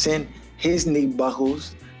Johnson, his knee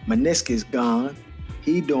buckles, meniscus gone.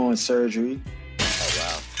 He doing surgery. Oh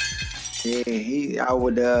wow. Yeah, he out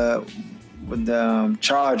with the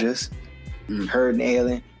Chargers. Hurt and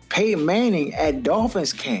ailing. Peyton Manning at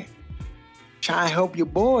Dolphins camp. Trying to help your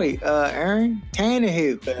boy, Aaron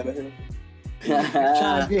Tannehill.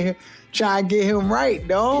 Try and get him right,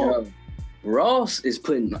 dog. Yo, Ross is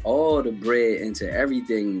putting all the bread into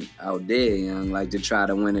everything out there, young, like to try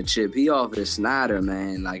to win a chip. He offers Snyder,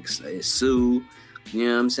 man, like Sue. You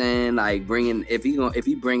know what I'm saying? Like if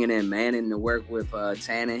he bringing in Manning to work with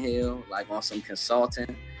Tannehill, like on some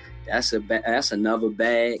consulting, that's another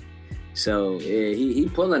bag. So yeah, he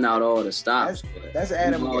pulling out all the stops. That's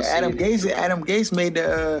Adam Gase. Adam Gase made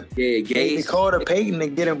the Gase. He called up Peyton to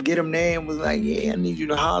get him there and was like, yeah, I need you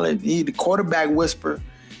to holler. Need the quarterback whisper.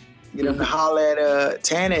 Get him to holler at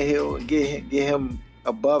Tannehill and get him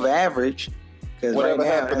above average. Whatever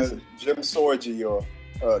happened to Jim Sorgi or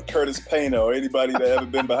Curtis Payne or anybody that ever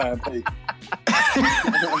been behind Peyton?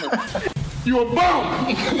 You a bum!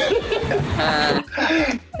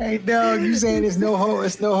 Hey, dog, you saying there's no hope?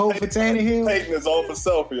 It's no hope for Tannehill? Peyton is all for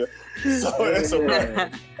self here. So it's a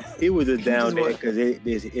wrap. He was just down there because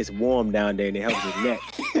it's warm down there and it helps his neck.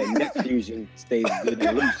 That neck fusion stays good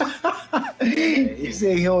and loose. He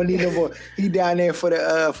said he don't need no more. He down there for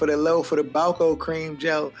the Balco cream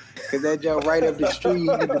gel because that gel right up the street. He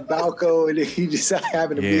did the Balco and he just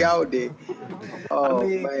happened to be out there. Oh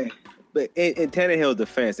man. But in Tannehill's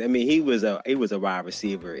defense, I mean, he was a wide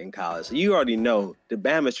receiver in college. So you already know the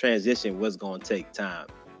Bama's transition was going to take time.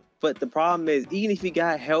 But the problem is, even if he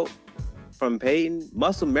got help from Peyton,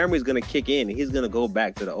 muscle memory is going to kick in, and he's going to go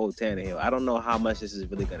back to the old Tannehill. I don't know how much this is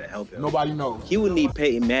really going to help him. Nobody knows. He would need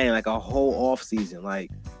Peyton Manning like a whole offseason.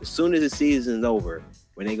 Like, as soon as the season's over,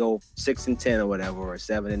 when they go 6-10 or whatever, or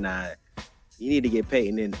 7-9, you need to get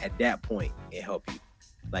Peyton in at that point and help you.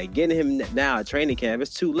 Like, getting him now at training camp,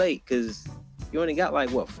 it's too late because you only got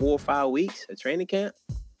 4 or 5 weeks at training camp.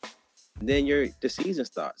 And then the season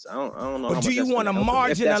starts. I don't know. But do you want to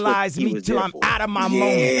marginalize me till I'm out of my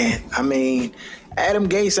moment? Yeah, I mean, Adam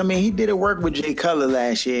Gase. I mean, he did work with Jay Cutler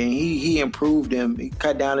last year, and he improved him. He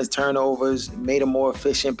cut down his turnovers, made him more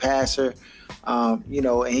efficient passer. And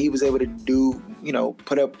he was able to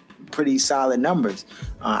put up pretty solid numbers.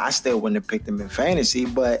 I still wouldn't have picked him in fantasy,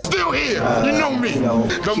 but still here. You know me.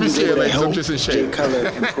 Don't be scared, ladies. I'm just in shape.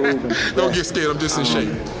 Don't get scared. I'm just in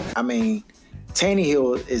shape. I mean,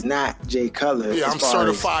 Tannehill is not Jay Cutler. Yeah, as I'm far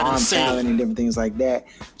certified as insane. talent and different things like that.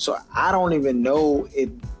 So I don't even know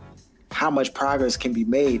how much progress can be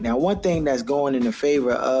made. Now, one thing that's going in the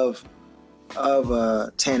favor of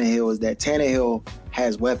Tannehill is that Tannehill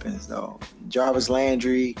has weapons, though. Jarvis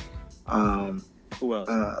Landry. Who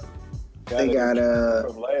else? They got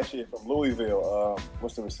from last year from Louisville.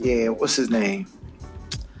 What's the receiver? Yeah, what's his name?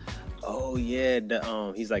 Oh yeah,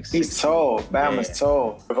 he's like 6'2". He's tall. Bama's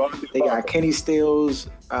tall. They got Kenny Stills,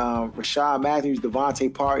 Rashad Matthews,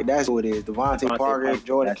 Devontae Parker. That's who it is. Devontae Parker,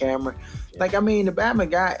 Jordan Cameron. Yeah. Like, I mean, the Bama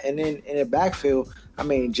got, and then in the backfield, I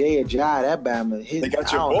mean, Jay Ajay, that Bama. They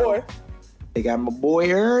got your boy. They got my boy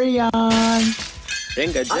Arian.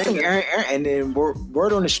 Jenga. I think Aaron, and then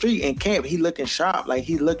word on the street in camp, he looking sharp, like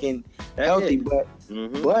he looking healthy, but you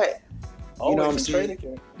know what I'm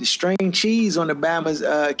saying? The string cheese on the Bama's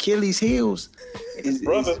Achilles heels. His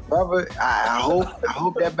brother. I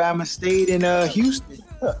hope that Bama stayed in Houston,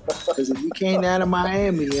 because if he came down to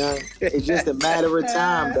Miami, it's just a matter of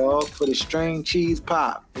time, dog, for the string cheese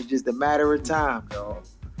pop. It's just a matter of time, dog.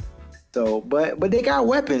 So, but they got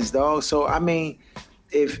weapons, dog. So I mean,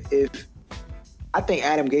 if I think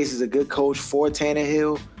Adam Gase is a good coach for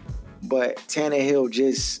Tannehill, but Tannehill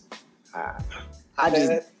just, I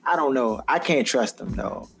don't know. I can't trust him,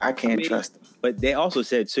 though. I can't trust him. But they also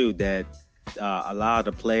said, too, that a lot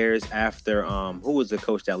of the players after, who was the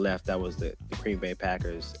coach that left? That was the Green Bay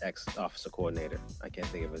Packers ex-offensive coordinator. I can't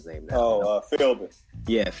think of his name now. Philbin.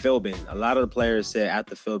 Yeah, Philbin. A lot of the players said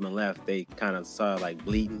after Philbin left, they kind of started like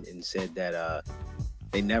bleeding and said that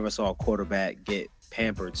they never saw a quarterback get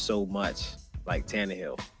pampered so much like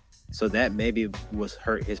Tannehill. So that maybe was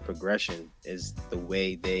hurt his progression, is the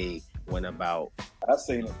way they went about I've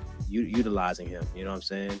seen it. Utilizing him. You know what I'm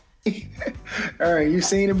saying? All right, you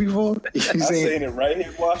seen it before? I've seen it right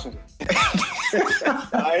here in Washington.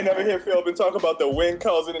 I ain't never hear Philbin talk about the win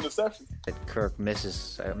causing interceptions. Kirk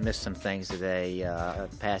missed some things today,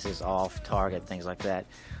 passes off target, things like that.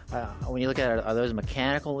 When you look at it, are those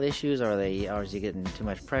mechanical issues? Or is he getting too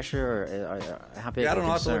much pressure? Or how big? Yeah, I don't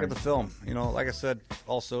know. I have to look at the film. Like I said,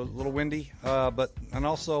 also a little windy, and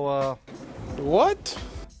also what?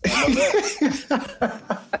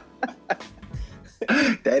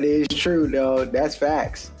 That is true, though. That's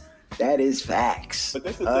facts. That is facts. But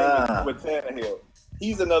this is the thing with Tannehill.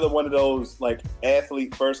 He's another one of those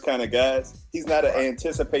athlete first kind of guys. He's not an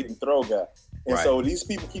anticipating throw guy. And so these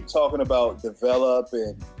people keep talking about develop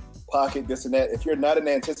and pocket, this and that. If you're not an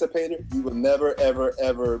anticipator, you will never, ever,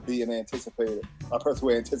 ever be an anticipator. A person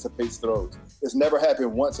who anticipates throws. It's never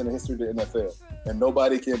happened once in the history of the NFL. And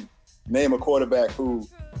nobody can name a quarterback who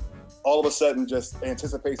all of a sudden just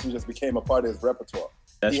anticipation just became a part of his repertoire.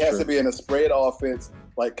 He has to be in a spread offense,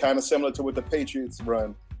 like kind of similar to what the Patriots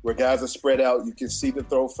run, where guys are spread out. You can see the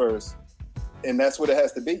throw first. And that's what it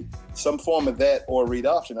has to be. Some form of that or read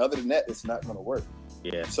option. Other than that, it's not going to work.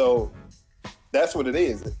 Yeah. So that's what it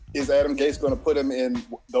is. Is Adam Gase going to put him in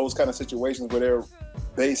those kind of situations where their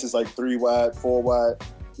base is like 3 wide, 4 wide?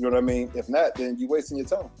 You know what I mean? If not, then you're wasting your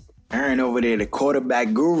time. Aaron over there, the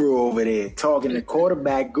quarterback guru over there, talking to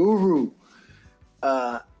quarterback guru.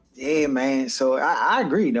 Yeah, man. So I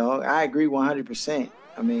agree, dog. I agree 100%.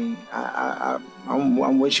 I mean,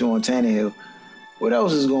 I'm with you on Tannehill. What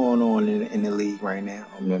else is going on in the league right now?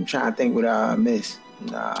 I'm trying to think what I missed.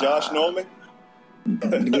 Josh Norman?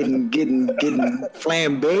 getting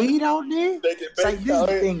flambéed out there. It's like this is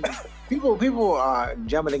the thing. People are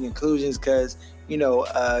jumping to conclusions because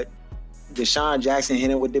Deshaun Jackson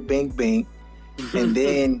hit him with the bink bink, and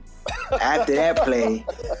then after that play,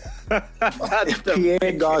 Pierre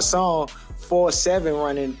Garçon 4-7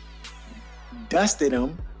 running, dusted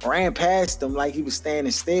him, ran past him like he was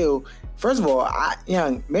standing still. First of all,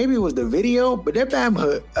 maybe it was the video, but that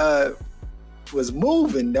Bama was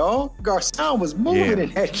moving, dog. Garçon was moving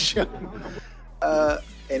in that show.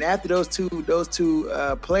 And after those two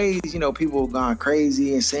plays, people were going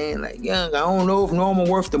crazy and saying like, I don't know if Norman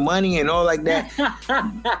worth the money and all like that.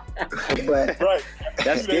 But right,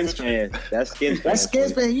 that's Skins fan. That's Skins fan.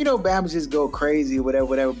 Bama just go crazy,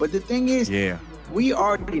 whatever. But the thing is, we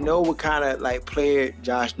already know what kind of like player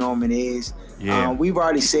Josh Norman is. Yeah. We've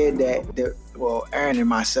already said that. Aaron and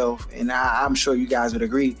myself, and I'm sure you guys would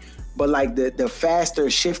agree. But like the faster,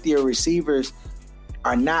 shiftier receivers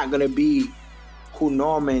are not going to be who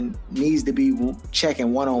Norman needs to be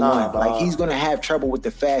checking one-on-one. Like he's going to have trouble with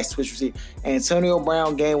the fast twitch receiver. Antonio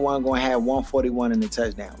Brown game 1 going to have 141 in the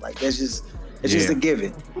touchdown. Like that's just a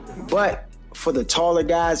given. But for the taller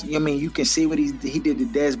guys, you can see what he did to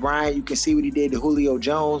Dez Bryant. You can see what he did to Julio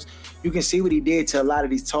Jones. You can see what he did to a lot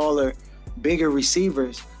of these taller, bigger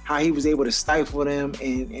receivers, how he was able to stifle them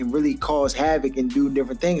and really cause havoc and do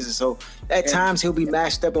different things. And so at times he'll be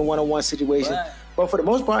matched up in one-on-one situations. But for the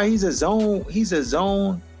most part, he's a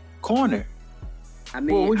zone corner. I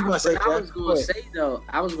mean, what you gonna say, I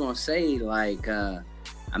was gonna say like,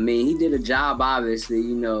 he did a job. Obviously,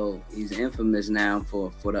 he's infamous now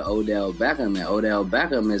for the Odell Beckham. And Odell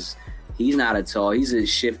Beckham he's not a tall. He's a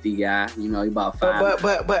shifty guy. He about 5.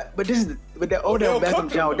 But the Odell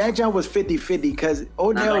Beckham jump, that jump was 50-50 because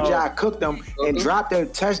Odell cooked him and dropped the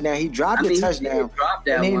touchdown. He dropped the touchdown. He dropped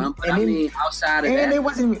that one, but outside of that,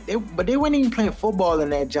 they weren't even playing football in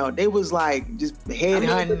that jump. They was like just head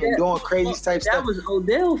hunting and doing crazy type stuff. That was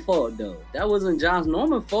Odell's fault though. That wasn't Josh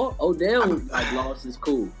Norman's fault. Odell lost his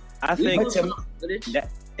cool. I think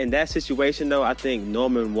in that situation though, I think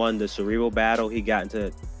Norman won the cerebral battle. He got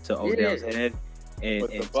into Odell's head. And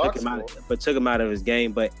took him out of his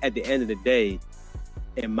game. But at the end of the day,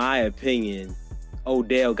 in my opinion,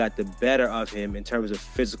 Odell got the better of him in terms of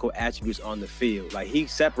physical attributes on the field. Like he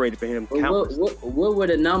separated for him countless. What were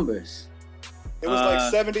the numbers? It was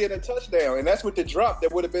like 70 and a touchdown, and that's with the drop.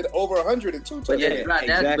 That would have been over 100 and 2 touchdowns.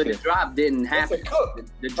 But the drop didn't happen.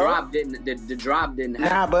 The drop didn't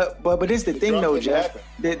happen. Nah, but this the thing though, Jeff.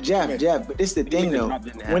 Jeff. But this the thing though.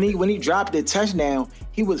 When he dropped the touchdown,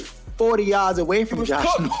 he was 40 yards away from Josh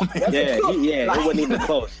Norman. It wasn't even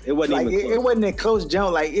close. It wasn't even close. It wasn't a close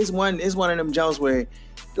jump. Like it's one of them jumps where,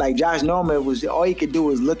 like Josh Norman was all he could do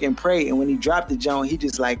was look and pray, and when he dropped the jump, he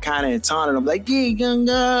just like kind of taunted him like, "Yeah, young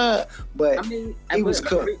guy." But he was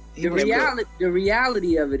cooked. The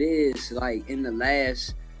reality of it is like in the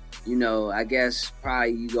last, I guess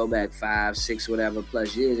probably you go back 5, 6, whatever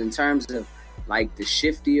plus years in terms of like the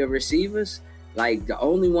shiftier receivers. Like the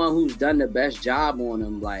only one who's done the best job on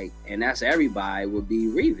them, like, and that's everybody, would be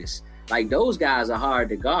Revis. Like those guys are hard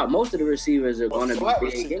to guard. Most of the receivers are going to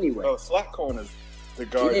be big anyway. Slot corners to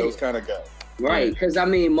guard those kind of guys. Right, because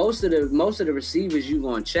most of the receivers you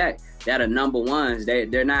gonna check that are number ones,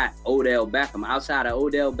 they're not Odell Beckham. Outside of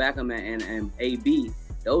Odell Beckham and AB,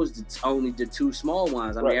 those are only the 2 small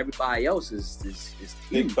ones. I mean, everybody else is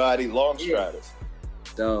big body, long striders.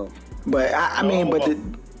 So, but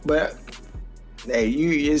hey,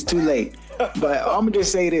 it's too late. But I'm gonna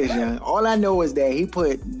just say this, young. All I know is that he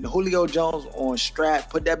put Julio Jones on strap,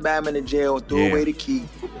 put that Bama in the jail, threw away the key,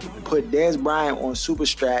 put Dez Bryant on super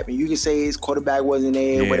strap, and you can say his quarterback wasn't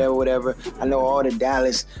there, whatever. I know all the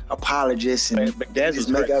Dallas apologists and but Dez was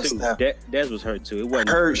make hurt up too. stuff. Dez was hurt too. It wasn't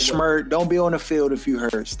hurt, Schmert. Don't be on the field if you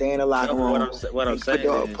hurt. Stay in the locker room. What I'm saying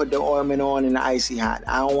is, put the ointment on in the icy hot.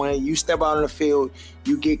 I don't want you step out on the field,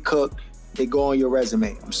 you get cooked, they go on your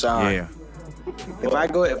resume. I'm sorry. Yeah. If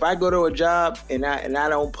I go to a job and I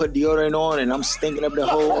don't put deodorant on and I'm stinking up the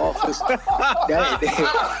whole office,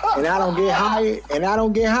 and I don't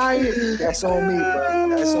get hired, that's on me, bro.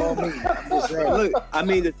 That's on me. I'm just saying. Look, I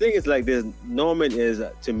mean, the thing is like this. Norman is,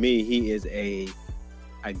 to me, he is a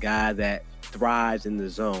guy that thrives in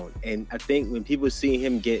the zone, and I think when people see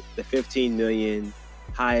him get the $15 million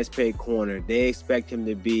highest paid corner, they expect him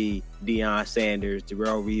to be Deion Sanders,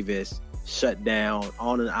 Darrelle Revis, shut down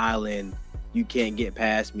on an island. You can't get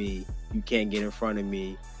past me. You can't get in front of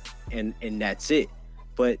me. And that's it.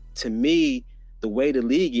 But to me, the way the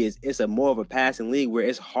league is, it's a more of a passing league where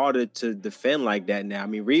it's harder to defend like that now. I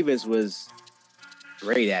mean, Revis was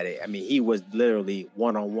great at it. I mean, he was literally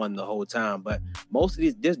one-on-one the whole time. But most of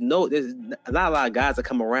these, there's not a lot of guys that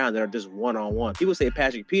come around that are just one-on-one. People say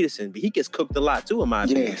Patrick Peterson, but he gets cooked a lot too, in my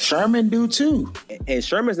opinion. Yeah, Sherman do too. And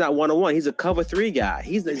Sherman's not one-on-one. He's a cover 3 guy.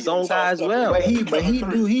 He's the zone guy as well. But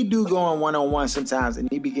he do go on one-on-one sometimes, and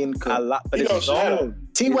he be getting cooked. A lot, but it's zone.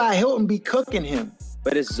 T.Y. Hilton be cooking him.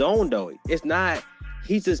 But it's zone though. It's not.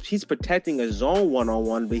 He's protecting a zone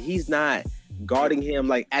one-on-one, but he's not guarding him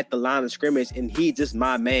like at the line of scrimmage, and he's just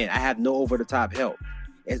my man. I have no over-the-top help.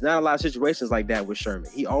 It's not a lot of situations like that with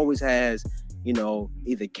Sherman. He always has,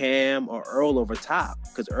 either Cam or Earl over top,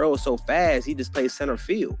 because Earl is so fast, he just plays center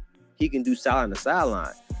field. He can do sideline to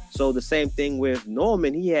sideline. So the same thing with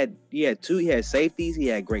Norman. He had safeties, he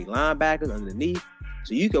had great linebackers underneath.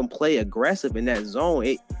 So you can play aggressive in that zone.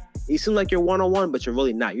 It seems like you're one-on-one, but you're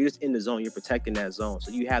really not. You're just in the zone. You're protecting that zone.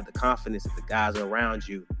 So you have the confidence that the guys around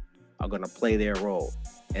you are going to play their role.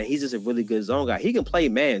 And he's just a really good zone guy. He can play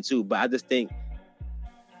man too, but I just think,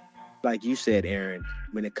 like you said, Aaron,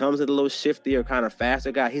 when it comes to the little shiftier, kind of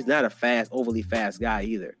faster guy, he's not a overly fast guy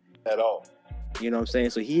either. At all. You know what I'm saying?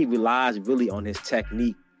 So he relies really on his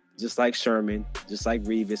technique, just like Sherman, just like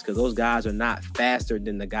Revis, because those guys are not faster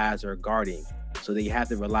than the guys they're guarding. So they have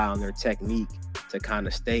to rely on their technique to kind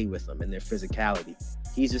of stay with them and their physicality.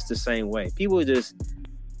 He's just the same way. People just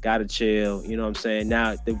got to chill, you know what I'm saying?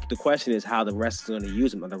 Now, the question is how the Redskins are going to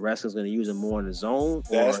use him. Are the Redskins going to use him more in the zone?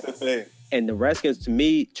 That's the thing. And the Redskins, to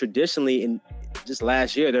me, traditionally, in just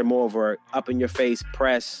last year, they're more of a up-in-your-face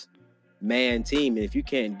press man team. And if you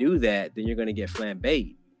can't do that, then you're going to get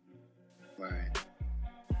flambéed. Right.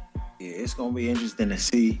 Yeah, it's going to be interesting to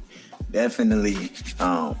see. Definitely.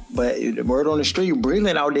 But the word on the street,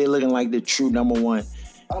 Breland out there looking like the true number one.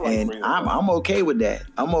 And I'm okay with that.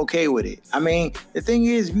 I'm okay with it. I mean, the thing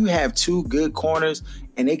is, if you have two good corners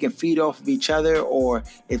and they can feed off of each other, or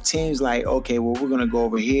if teams like, okay, well, we're going to go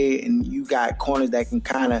over here and you got corners that can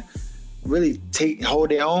kind of really hold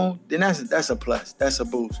their own, then that's a plus. That's a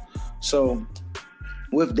boost. So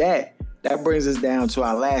with that brings us down to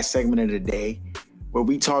our last segment of the day, where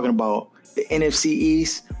we talking about the NFC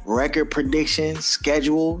East, record predictions,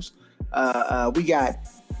 schedules. We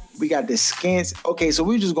got the Skins. Okay, so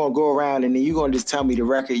we're just going to go around and then you're going to just tell me the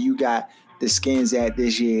record you got the Skins at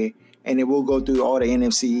this year. And then we'll go through all the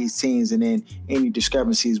NFC East teams, and then any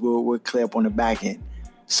discrepancies we'll clear up on the back end.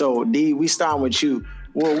 So, D, we starting with you.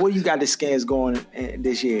 Well, what you got the Skins going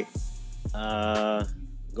this year?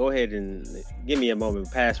 Go ahead and give me a moment.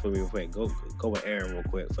 Pass for me real quick. Go with Aaron real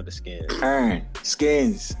quick for the Skins. Aaron,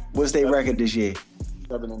 Skins. What's their record this year?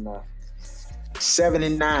 7-9.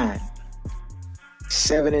 7-9.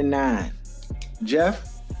 7-9.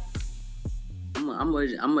 Jeff? I'm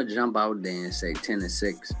gonna jump out there and say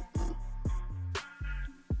 10-6.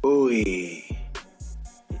 Ooh.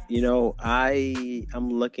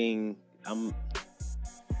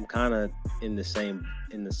 I'm kind of in the same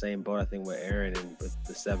boat, I think, with Aaron and with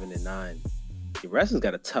the 7-9. The Redskins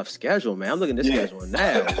got a tough schedule, man. I'm looking at this schedule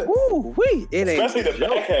now. Woo-wee. It ain't especially the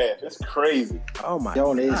back half. It's crazy. Oh my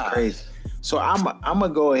God. It is crazy. So I'm gonna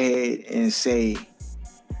go ahead and say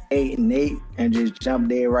 8-8 and just jump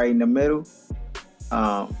there right in the middle.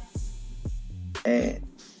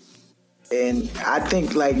 And I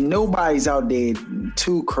think like nobody's out there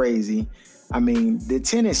too crazy. I mean, the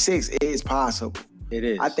 10-6 is possible. It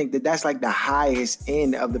is. I think that's like the highest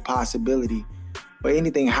end of the possibility. But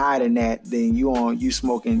anything higher than that, then you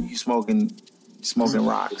smoking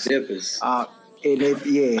rocks. Dippers. The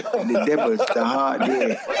dippers, the hard,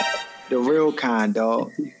 the real kind,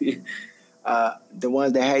 dog. The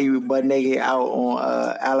ones that had you butt naked out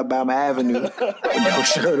on Alabama Avenue with no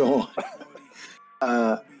shirt on.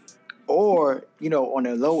 or on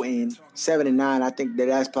the low end, 7-9. I think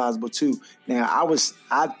that's plausible too. Now,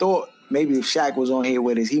 I thought maybe if Shaq was on here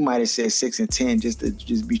with us, he might have said 6-10 just to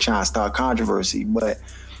be trying to start controversy. But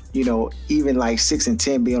even like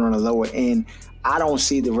 6-10 being on the lower end, I don't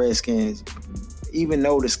see the Redskins. Even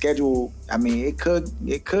though the schedule, I mean, it could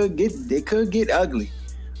get ugly.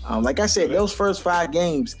 Like I said, those first 5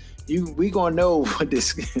 games, we gonna know what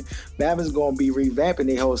this Bama's gonna be revamping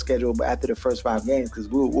their whole schedule, but after the first 5 games, because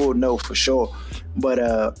we'll know for sure. But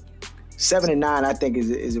 7-9, I think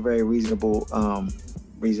is a very reasonable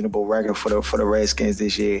record for the Redskins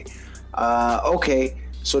this year. Okay,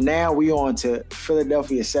 so now we on to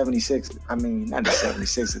Philadelphia 76ers. I mean, not the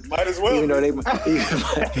 76ers. Might as well. Even though they,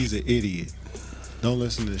 he's an idiot. Don't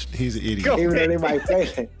listen to. He's an idiot. Even though they might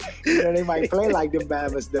play like them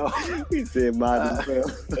Bama's though. He said, "Might as well."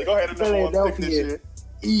 They go ahead and Philadelphia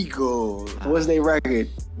Eagles. What's their record?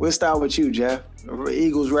 We'll start with you, Jeff.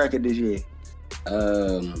 Eagles record this year.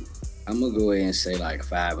 I'm gonna go ahead and say like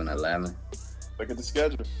 5-11. Look at the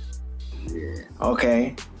schedule. Yeah.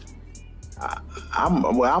 Okay.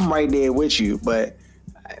 I'm right there with you, but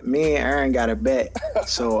me and Aaron got a bet,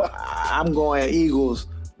 so I'm going Eagles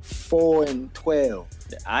 4-12.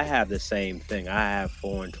 I have the same thing. I have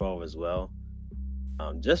 4-12 as well.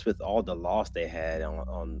 Just with all the loss they had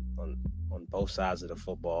on both sides of the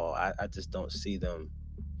football, I just don't see them.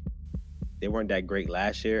 They weren't that great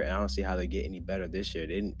last year, and I don't see how they get any better this year.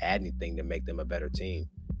 They didn't add anything to make them a better team.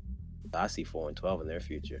 So I see 4-12 in their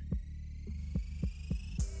future.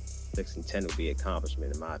 6-10 would be an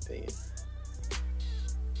accomplishment in my opinion.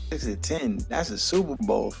 6-10, that's a Super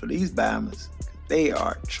Bowl for these Bama's. They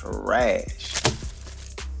are trash.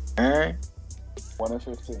 Aaron?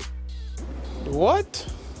 1-15. What?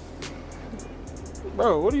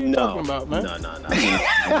 Bro, what are you talking about, man? No.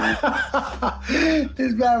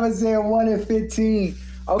 This Bama said 1-15.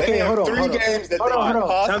 Okay, hold on. Hold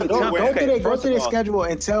on. Go to their schedule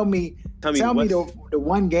and tell me the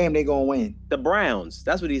one game they're gonna win. The Browns.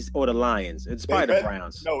 That's what or the Lions. It's probably the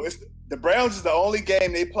Browns. No, it's the Browns is the only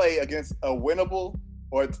game they play against a winnable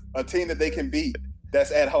or a team that they can beat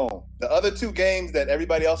that's at home. The other 2 games that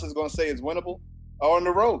everybody else is gonna say is winnable are on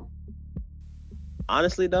the road.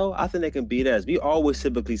 Honestly, though, I think they can beat us. We always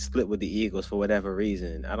typically split with the Eagles for whatever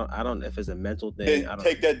reason. I don't know if it's a mental thing. Then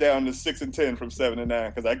take that down to 6-10 from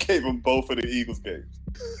 7-9 because I gave them both of the Eagles games.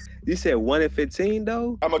 You said 1-15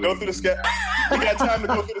 though? I'm gonna go through the schedule. We got time to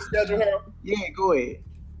go through the schedule, Harold? Yeah, go ahead.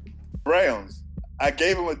 Browns. I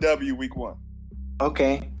gave them a W week 1.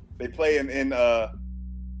 Okay. They play in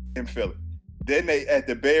Philly. Then they at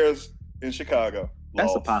the Bears in Chicago.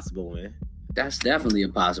 That's a possible win. That's definitely a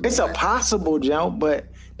possible. It's a possible jump, but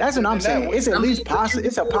that's what I'm saying. It's at least possible.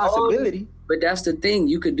 It's a possibility. But that's the thing.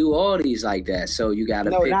 You could do all these like that. So you got to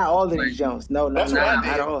pick. No, not all of these jumps. No, not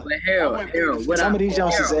all. But Harold, some of these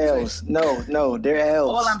jumps is L's. No, they're L's.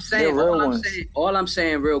 All I'm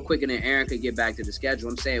saying real quick, and then Aaron could get back to the schedule.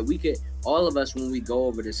 I'm saying we could, all of us, when we go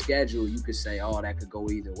over the schedule, you could say, oh, that could go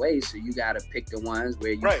either way. So you got to pick the ones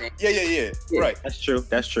where you think. Yeah. Right. That's true.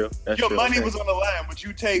 Your money was on the line. Would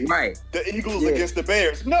you take the Eagles against the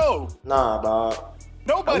Bears? No. Nah, dog.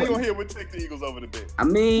 Nobody on here would take the Eagles over the Bears. I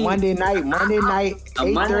mean, Monday night,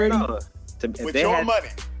 8:30. With your money.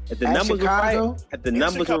 If the numbers were right, if the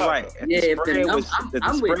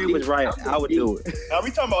spread was right, I would do it. Now we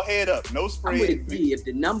talking about head up, no spread. If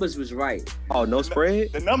the numbers was right. Oh, no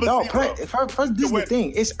spread? The numbers. No, first, this is the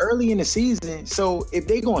thing. It's early in the season, so if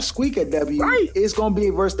they gonna squeak a W, it's gonna be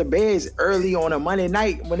versus the Bears early on a Monday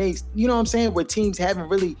night when they, you know what I'm saying, where teams haven't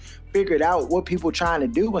really figured out what people trying to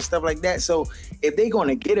do and stuff like that. So if they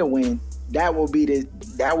gonna get a win, that will be it.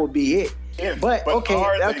 But okay,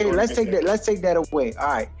 let's take that away. All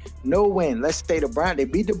right, no win. Let's say the Browns, they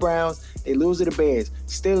beat the Browns, they lose to the Bears.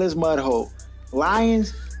 Steelers mud hole.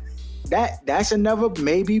 Lions, that's another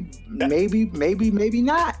maybe not.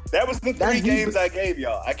 That was the 3 games I gave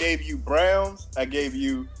y'all. I gave you Browns. I gave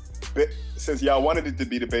you, since y'all wanted it to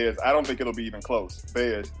be the Bears, I don't think it'll be even close.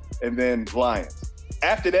 Bears and then Lions.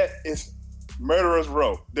 After that, it's Murderers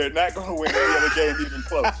Row. They're not going to win any other game even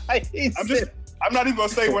close. I'm not even going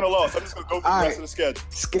to say win or loss. I'm just going to go through the rest of the schedule.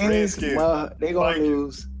 Skins, well, they're going to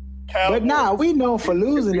lose. Cowboys. But we know for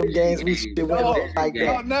losing them games, we should win like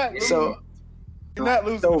that. So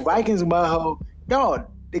Vikings, Maho. Dog,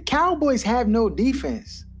 the Cowboys have no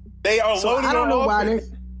defense. They are loaded I don't know why offense.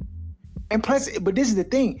 And plus, but this is the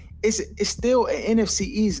thing. It's still an NFC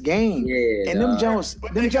East game. Yeah, and them Jones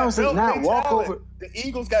does not walk over. The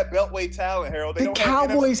Eagles got beltway talent, Harold. The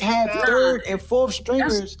Cowboys have third and fourth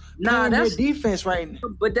stringers playing their defense right now.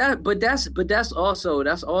 But that's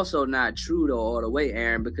also not true though all the way,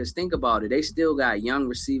 Aaron. Because think about it, they still got young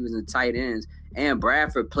receivers and tight ends, and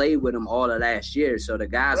Bradford played with them all of last year, so the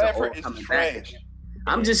guys are all coming back.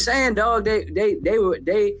 I'm just saying, dog.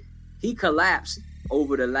 He collapsed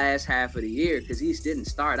over the last half of the year because he didn't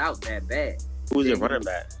start out that bad. Who's the running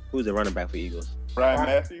back? Who's the running back for Eagles?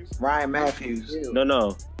 Ryan Matthews.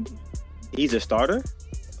 No. He's a starter?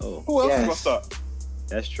 Oh. Who else is gonna start?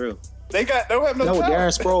 That's true. They don't have no talent.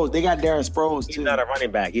 Darren Sproles. They got Darren Sproles too. He's not a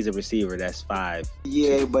running back. He's a receiver. That's 5.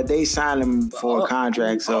 Yeah, but they signed him for a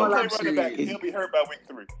contract. So running back, he'll be hurt by week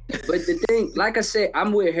 3. But the thing, like I said,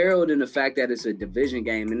 I'm with Harold in the fact that it's a division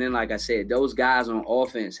game. And then, like I said, those guys on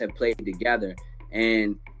offense have played together.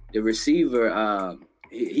 And the receiver,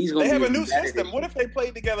 he's going to be. They have a new system. What if they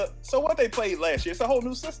played together? So what they played last year? It's a whole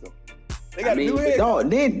new system. They got new head. No,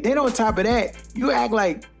 then on top of that, you act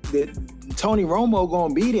like Tony Romo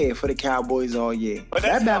going to be there for the Cowboys all year. But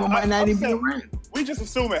that Bama might not even be around. We just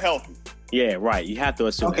assume it healthy. Yeah, right. You have to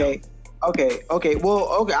assume Okay.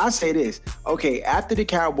 Well, I'll say this. Okay, after the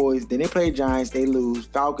Cowboys, then they play Giants, they lose.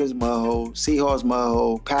 Falcons, mudhole. Seahawks,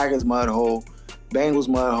 mudhole. Packers, mudhole. Bengals,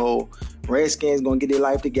 mudhole. Redskins going to get their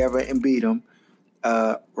life together and beat them.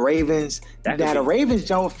 Ravens. Now, the Ravens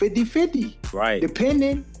jump 50-50. Right.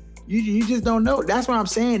 Depending. You just don't know. That's what I'm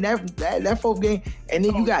saying. That fourth game, and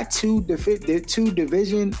then you got two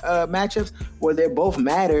division matchups where they both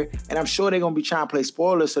matter, and I'm sure they're gonna be trying to play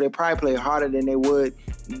spoilers, so they probably play harder than they would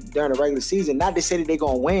during the regular season. Not to say that they're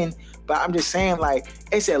gonna win, but I'm just saying like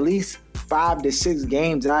it's at least 5 to 6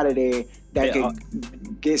 games out of there that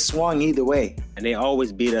could get swung either way. And they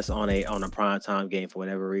always beat us on a primetime game for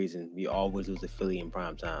whatever reason. We always lose to Philly in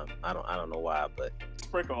primetime. I don't know why, but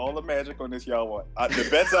sprinkle all the magic on this y'all want. The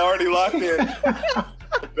bets are already locked in.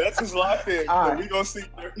 The bets is locked in. Right. We're gonna see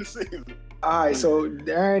during the season. All right, so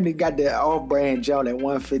Aaron got the off-brand joint at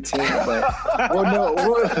 115, but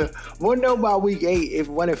we'll know by week 8 if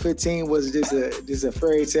 1-15 was just a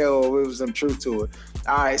fairy tale or it was some truth to it.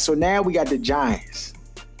 All right, so now we got the Giants.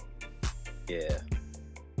 Yeah.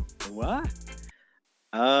 What?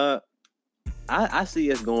 I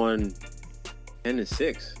see us going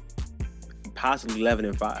 10-6, possibly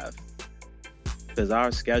 11-5, because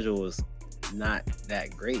our schedule is not that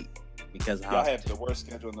great. Because y'all have the worst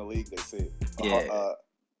schedule in the league, they said. Yeah.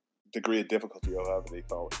 Degree of difficulty, or however they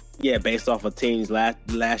call it. Yeah, based off of teams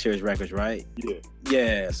last year's records, right? Yeah.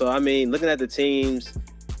 Yeah. So I mean, looking at the teams,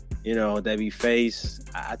 that we face,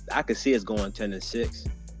 I could see us going 10-6.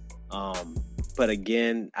 But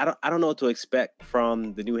again, I don't know what to expect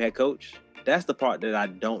from the new head coach. That's the part that I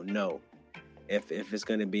don't know. If it's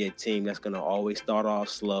going to be a team that's going to always start off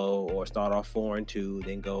slow or start off 4-2,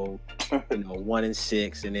 then go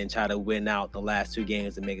 1-6, and then try to win out the last 2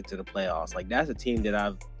 games and make it to the playoffs. Like that's a team that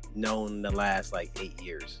I've known the last 8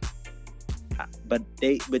 years. But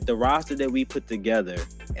with the roster that we put together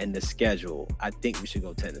and the schedule, I think we should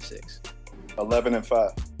go 10-6.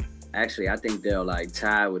 11-5. Actually, I think they'll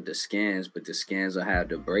tie with the Skins, but the Skins will have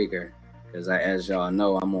the breaker. Because as y'all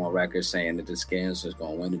know, I'm on record saying that the Skins is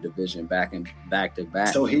going to win the division back to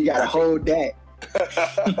back. So he got to hold that.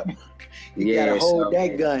 He got to hold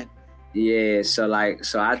that gun. Yeah, so I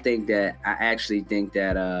think that actually think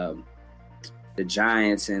that the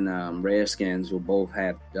Giants and Redskins will both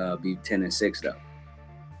have be 10-6 though.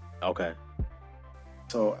 Okay.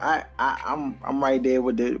 So I'm right there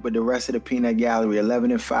with the rest of the peanut gallery,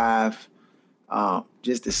 11-5.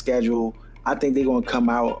 Just the schedule. I think they're gonna come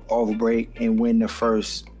out off break and win the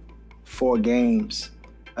first 4 games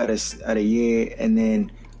of the year, and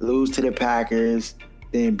then lose to the Packers,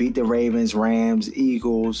 then beat the Ravens, Rams,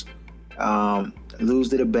 Eagles, lose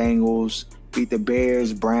to the Bengals, beat the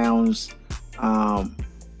Bears, Browns,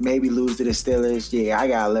 maybe lose to the Steelers. Yeah, I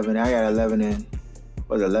got 11 and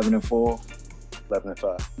 11-4.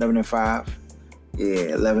 11-5. 11-5.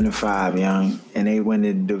 Yeah, 11-5, young, and they win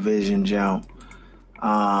the division jump.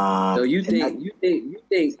 So you think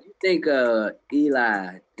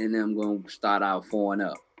Eli and them gonna start out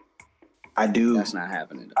 4-0? I do. That's not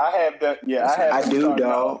happening. I have that. Yeah, I do,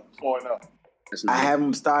 dog. 4-0. I have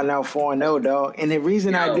them starting out 4-0, dog. And the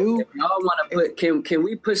reason I do, if y'all want to put, can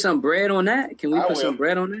we put some bread on that? Can we put some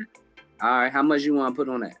bread on that? All right, how much you want to put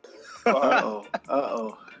on that?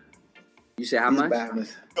 Uh-oh. You said how much?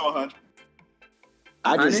 Go 100.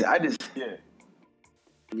 I just. Yeah.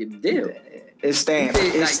 You did. It's stamped.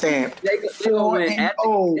 It's stamped. They gonna win at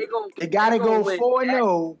they gotta go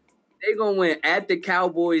 4-0. They gonna win at the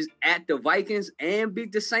Cowboys, at the Vikings, and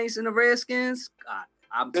beat the Saints and the Redskins. God,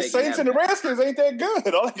 The Saints and the Redskins ain't that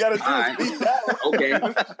good. All I gotta do is beat Dallas. Okay. All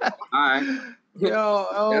right.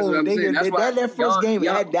 That first game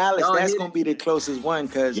at Dallas, that's gonna be the closest one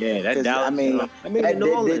because Dallas.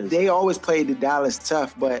 They always play the Dallas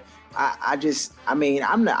tough, but I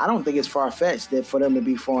don't think it's far fetched that for them to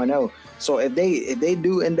be 4-0. So if they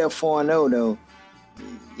do end up 4-0 though,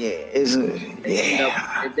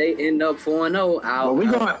 if they end up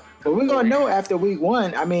 4-0, we're gonna know after week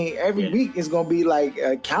 1. I mean, every week is gonna be like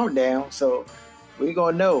a countdown, so we're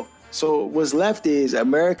gonna know. So what's left is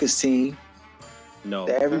America's team. No,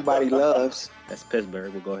 that everybody loves. That's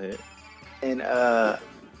Pittsburgh. We'll go ahead. And the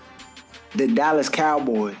Dallas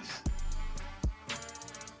Cowboys.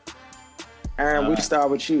 Aaron, we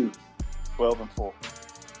start with you. 12-4.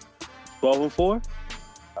 12-4.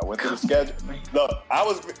 I went through the schedule. Look, I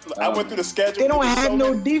went through the schedule. They don't have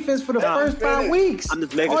no defense for the first 5 weeks. I'm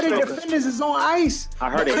just making all sure. the defenders is on ice.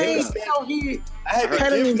 I heard it. I had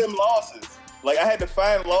to give them losses. Like I had to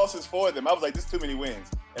find losses for them. I was like, this is too many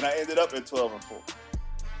wins. And I ended up at 12-4.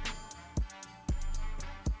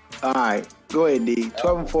 All right, go ahead, D.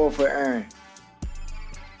 12-4 for Aaron.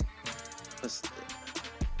 For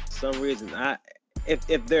some reason,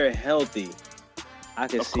 if they're healthy, I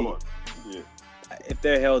can see. Yeah. If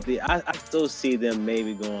they're healthy, I still see them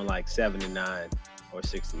maybe going like 7-9 or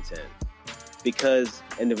 6-10. Because,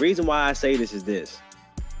 and the reason why I say this is this: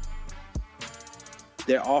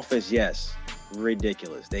 their offense, yes,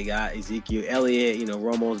 ridiculous. They got Ezekiel Elliott,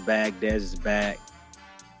 Romo's back, Dez is back.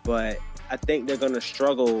 But I think they're going to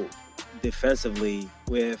struggle defensively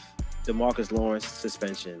with DeMarcus Lawrence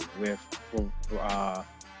suspension, with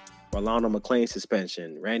Rolando McClain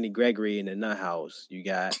suspension, Randy Gregory in the nut house. You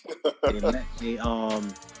got they let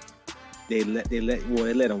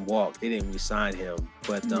him walk. They didn't re-sign him,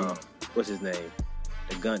 but what's his name?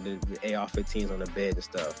 The AR-15s on the bed and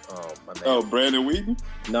stuff. My man. Oh, Brandon Wheaton?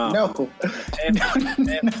 No.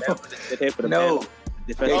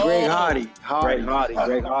 Greg Hardy.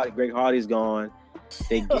 Greg Hardy's gone.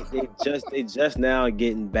 They just now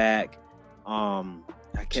getting back.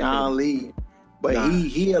 John Lee, but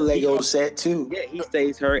he a Lego set too. Yeah, he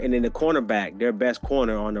stays hurt, and then the cornerback, their best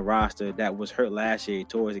corner on the roster, that was hurt last year, he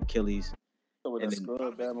tore his Achilles. I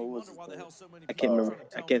can't remember.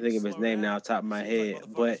 I can't think of his name now, off the top of my head.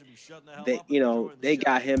 But they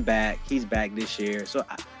got him back. He's back this year. So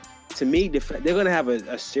to me, they're going to have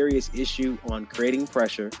a serious issue on creating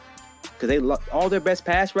pressure because all their best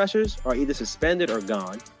pass rushers are either suspended or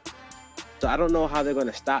gone. So I don't know how they're going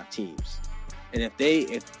to stop teams. And if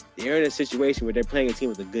they're in a situation where they're playing a team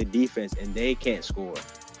with a good defense and they can't score,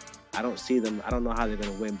 I don't see them. I don't know how they're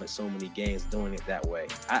going to win, but so many games doing it that way.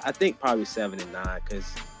 I think probably 7-9 because,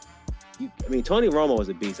 Tony Romo is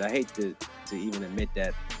a beast. I hate to even admit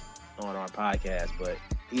that on our podcast, but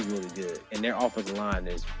he's really good. And their offensive line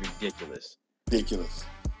is ridiculous. Ridiculous.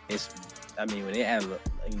 When they had,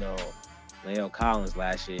 La'el Collins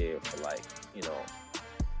last year for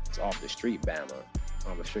it's off the street Bama.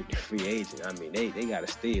 I'm a strict free agent. They got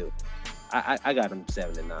to steal. I got them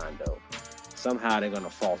 7-9 though. Somehow they're gonna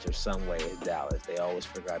falter some way in Dallas. They always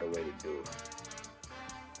figure out a way to do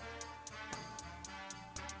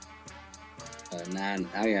it. 9.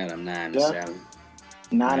 I got them 9-7.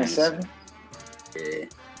 9-7. Yeah.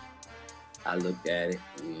 I looked at it.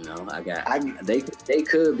 They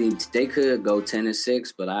could go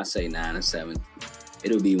 10-6, but I say 9-7.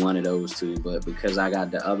 It'll be one of those two. But because I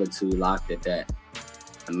got the other two locked at that.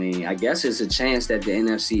 I guess it's a chance that the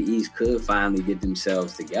NFC East could finally get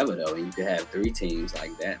themselves together, though, and you could have 3 teams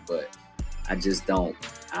like that. But I just don't.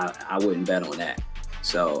 I wouldn't bet on that.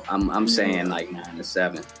 So I'm saying like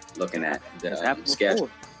 9-7. Looking at the schedule.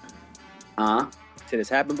 Said it's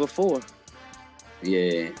happened before.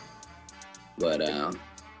 Yeah, but I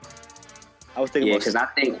was thinking because I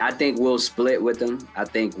think we'll split with them. I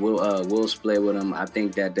think we'll split with them. I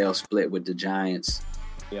think that they'll split with the Giants.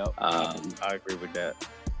 Yep. I agree with that.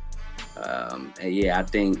 I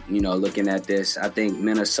think, looking at this, I think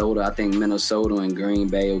Minnesota and Green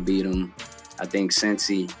Bay will beat them. I think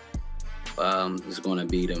Cincy is going to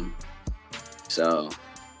beat them. So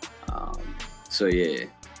yeah.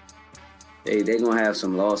 They're going to have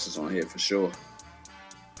some losses on here for sure.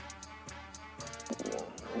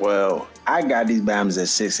 Well, I got these Bams at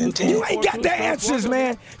 6-10. You ain't got the answers,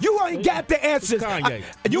 man. You ain't got the answers.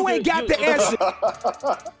 You ain't got the answers.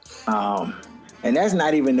 And that's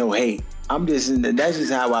not even no hate. That's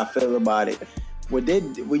just how I feel about it. When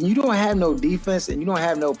you don't have no defense and you don't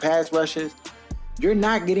have no pass rushers, you're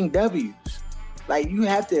not getting W's. Like you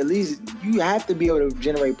have to be able to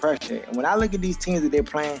generate pressure. And when I look at these teams that they're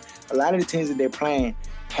playing, a lot of the teams that they're playing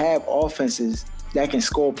have offenses that can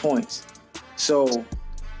score points. So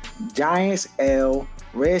Giants, L.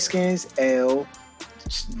 Redskins, L.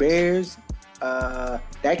 Bears,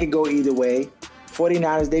 that could go either way.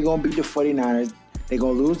 49ers, they're going to beat the 49ers. They're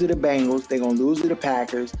going to lose to the Bengals. They're going to lose to the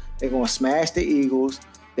Packers. They're going to smash the Eagles.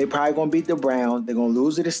 They're probably going to beat the Browns. They're going to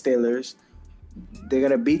lose to the Steelers. They're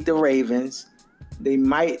going to beat the Ravens. They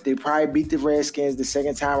probably beat the Redskins the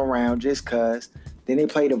second time around just because. Then they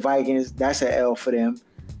play the Vikings. That's an L for them.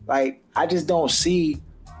 Like, I just don't see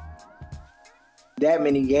that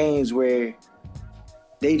many games where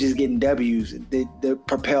they just getting W's that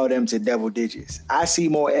propel them to double digits. I see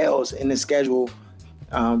more L's in the schedule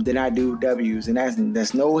than I do W's, and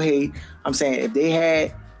that's no hate. I'm saying if they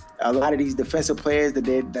had a lot of these defensive players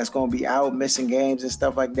that's going to be out missing games and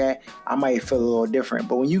stuff like that, I might feel a little different.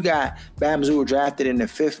 But when you got Bamzoor drafted in the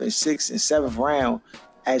 5th and 6th and 7th round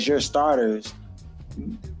as your starters,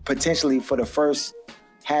 potentially for the first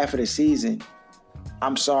half of the season,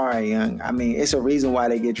 I'm sorry, young. I mean, it's a reason why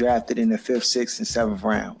they get drafted in the 5th, 6th, and 7th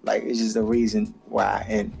round. Like, it's just a reason why.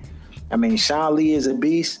 And, I mean, Sean Lee is a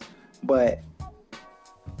beast, but,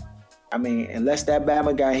 I mean, unless that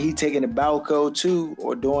Bama guy, he taking the Balco too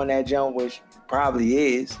or doing that jump, which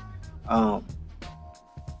probably is,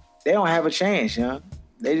 they don't have a chance, young.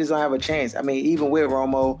 They just don't have a chance. I mean, even with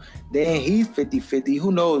Romo, then he's 50-50.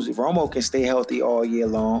 Who knows if Romo can stay healthy all year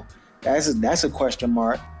long? That's a question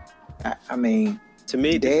mark. I mean, to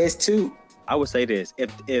me, there's two. I would say this: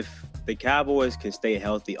 if the Cowboys can stay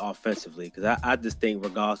healthy offensively, because I just think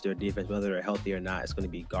regardless of their defense, whether they're healthy or not, it's going to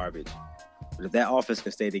be garbage. But if that offense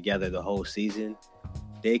can stay together the whole season,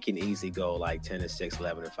 they can easily go like 10-6,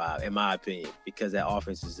 11-5, in my opinion, because that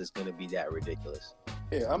offense is just going to be that ridiculous.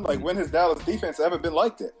 Yeah, I'm like, when has Dallas defense ever been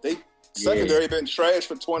like that? They secondary been trash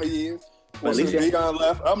for 20 years. Once Deion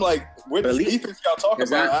left, I'm like, where the defense y'all talking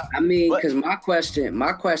about? I mean, because my question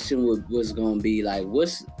was going to be like,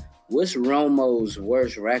 what's Romo's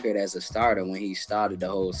worst record as a starter when he started the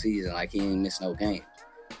whole season? Like, he ain't missed no games.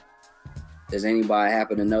 Does anybody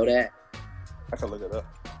happen to know that? I can look it up.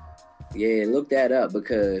 Yeah, look that up,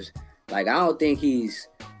 because, like, I don't think he's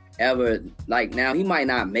ever, like, now he might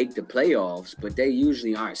not make the playoffs, but they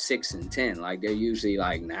usually aren't 6-10. Like, they're usually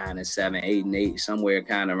like 9-7, 8-8, somewhere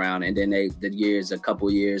kind of around. And then a couple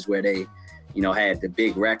years where they, had the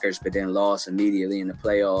big records, but then lost immediately in the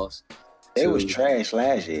playoffs. They was trash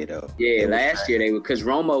last year, though. Yeah, last year they were, because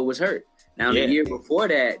Romo was hurt. Now, the year before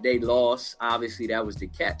that, they lost. Obviously, that was the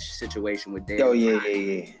catch situation with David. Oh,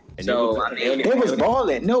 yeah. So, I mean, they was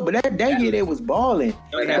balling. No, but that year they was balling.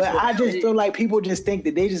 But I just feel like people just think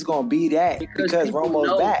that they just gonna be that because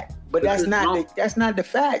Romo's back. But that's not the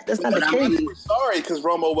fact. That's not the case. They were sorry because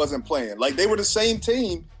Romo wasn't playing. Like, they were the same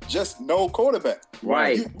team, just no quarterback.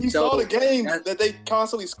 Right. You saw the games that they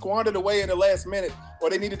constantly squandered away in the last minute, or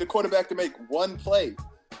they needed the quarterback to make one play,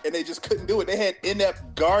 and they just couldn't do it. They had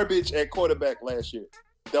inept garbage at quarterback last year,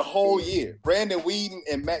 the whole year. Brandon Whedon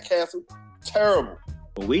and Matt Castle, terrible.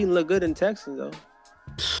 But Whedon look good in Texas, though.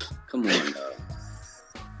 Come on, though.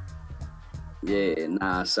 Yeah,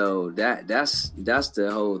 nah. So that's the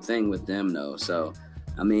whole thing with them, though. So,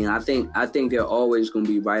 I mean, I think they're always going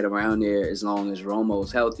to be right around there as long as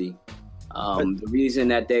Romo's healthy. The reason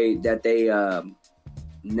that they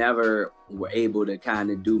never were able to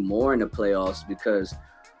kind of do more in the playoffs because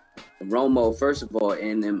Romo, first of all,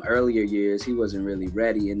 in them earlier years, he wasn't really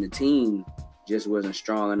ready, and the team just wasn't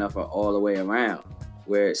strong enough all the way around.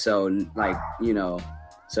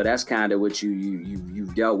 So that's kind of what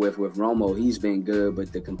you've dealt with Romo. He's been good, but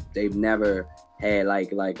they've never had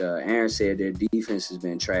like Aaron said, their defense has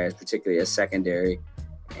been trash, particularly at secondary,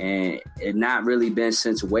 and it not really been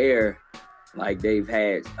since Ware like they've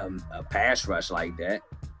had a pass rush like that.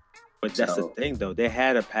 But that's the thing, though. They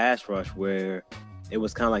had a pass rush where it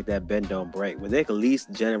was kind of like that bend don't break, where they could at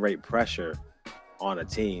least generate pressure on a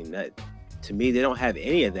team. That, to me, they don't have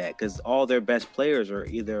any of that because all their best players are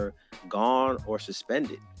either gone or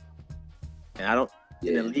suspended. And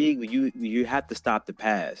in the league, you have to stop the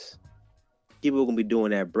pass. People are gonna be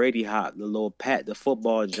doing that Brady hop, the little pat, the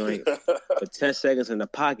football joint for 10 seconds in the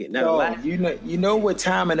pocket. You know what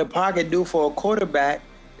time in the pocket do for a quarterback?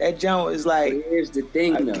 That jump is like here's the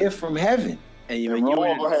thing, a gift from heaven. And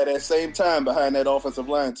Romo had that same time behind that offensive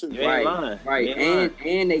line too. Right.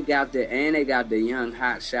 And they got the young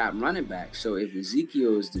hot shot running back. So if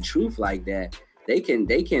Ezekiel is the truth like that, they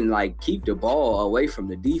can like keep the ball away from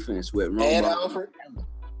the defense with Romo. And Alfred.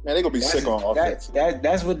 Man, they're gonna be sick on offense.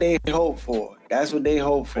 That's what they hope for. That's what they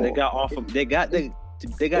hope for. They got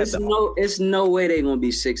It's no way they're gonna be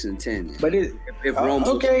 6-10. But if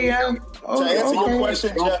Romo to answer your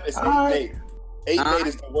question, Jeff, it's 8-8. 8-8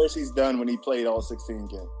 is the worst he's done when he played all 16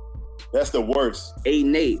 games. That's the worst.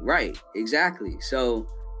 8-8, right? Exactly. So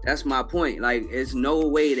That's my point. Like, it's no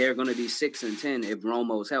way they're going to be 6-10 if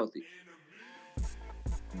Romo's healthy.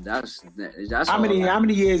 That's how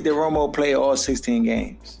many years did Romo play all 16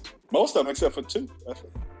 games? Most of them, except for 2.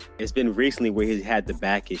 It's been recently where he had the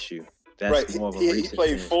back issue. That's right. More of a he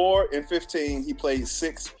played 4 in 15. He played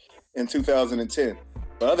 6 in 2010.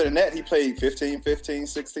 But other than that, he played 15, 16,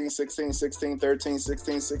 13,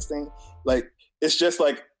 16. Like, it's just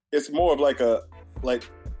like, it's more of like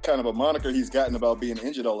kind of a moniker he's gotten about being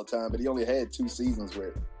injured all the time, but he only had 2 seasons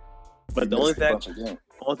where. But the only thing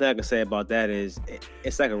I can say about that is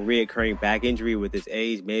it's like a reoccurring back injury with his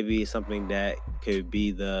age. Maybe it's something that could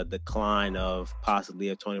be the decline of possibly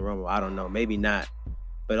of Tony Romo. I don't know. Maybe not.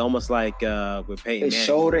 But almost like with Peyton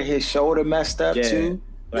Manning. His shoulder messed up too.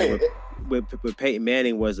 Like with Peyton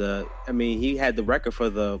Manning he had the record for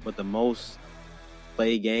the most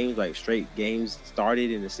played games, like straight games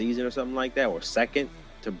started in the season or something like that, or second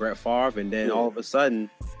to Brett Favre, and then all of a sudden,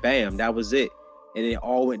 bam, that was it. And it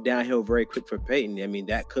all went downhill very quick for Peyton. I mean,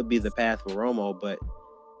 that could be the path for Romo, but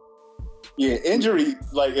yeah, injuries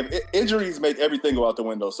make everything go out the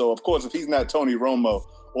window. So of course, if he's not Tony Romo,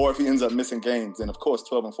 or if he ends up missing games, then of course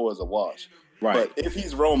 12-4 is a wash. Right. But if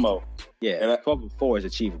he's Romo, 12-4 is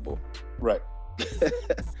achievable. Right.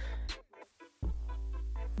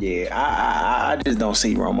 Yeah, I just don't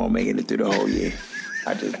see Romo making it through the whole year.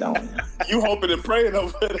 I just don't. You hoping and praying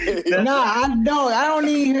over there? No, I don't. I don't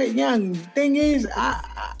need young. Thing is,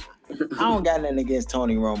 I don't got nothing against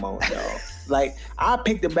Tony Romo, dog. Like, I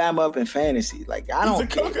picked the Bama up in fantasy. Like, I don't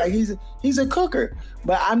care. Like, he's a cooker.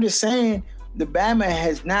 But I'm just saying, the Bama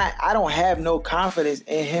has not. I don't have no confidence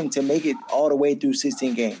in him to make it all the way through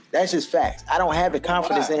 16 games. That's just facts. I don't have the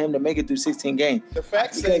confidence in him to make it through 16 games. The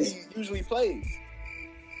facts that he usually plays.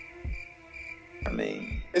 I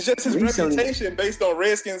mean, it's just his reputation based on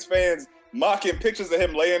Redskins fans mocking pictures of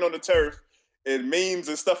him laying on the turf and memes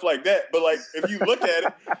and stuff like that. But like, if you look at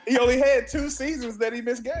it, he only had 2 seasons that he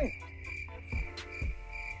missed games.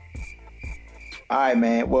 All right,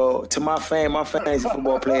 man. Well, to my fantasy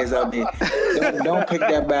football players out there, don't pick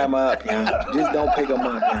that Bama up, man. Just don't pick them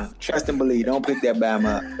up, man. Trust and believe. Don't pick that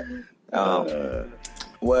Bama up.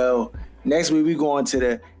 Well, next week we going to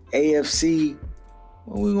the AFC.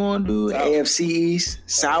 What we gonna do? AFC East,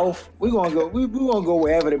 South. We're gonna go. We're gonna go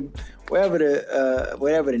wherever the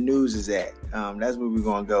news is at. That's where we're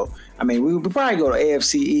gonna go. I mean, we probably go to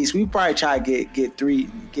AFC East. We probably try to get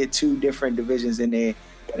 2 different divisions in there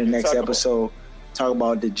in the next episode. Talk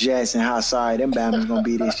about the Jets and how sorry them Bama's gonna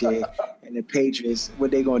be this year, and the Patriots, what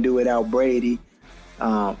they gonna do without Brady,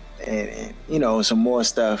 and some more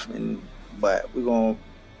stuff. But we're gonna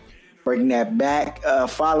bring that back.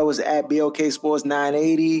 Follow us at BOK Sports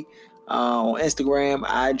 980 on Instagram,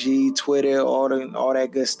 IG, Twitter, all that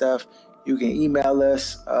good stuff. You can email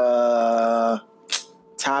us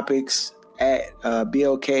topics at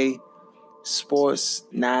BOK Sports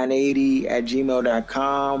 980 at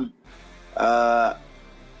gmail.com.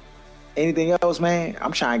 Anything else, man?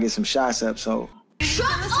 I'm trying to get some shots up. So shut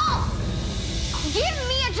up! Give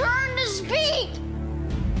me a turn to speak.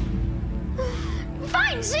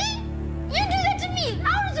 Fine, see? You do that to me.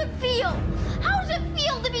 How does it feel? How does it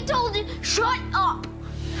feel to be told to shut up?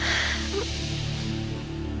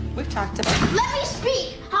 We've talked about. Let me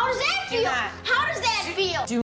speak. How does that feel? How does that feel?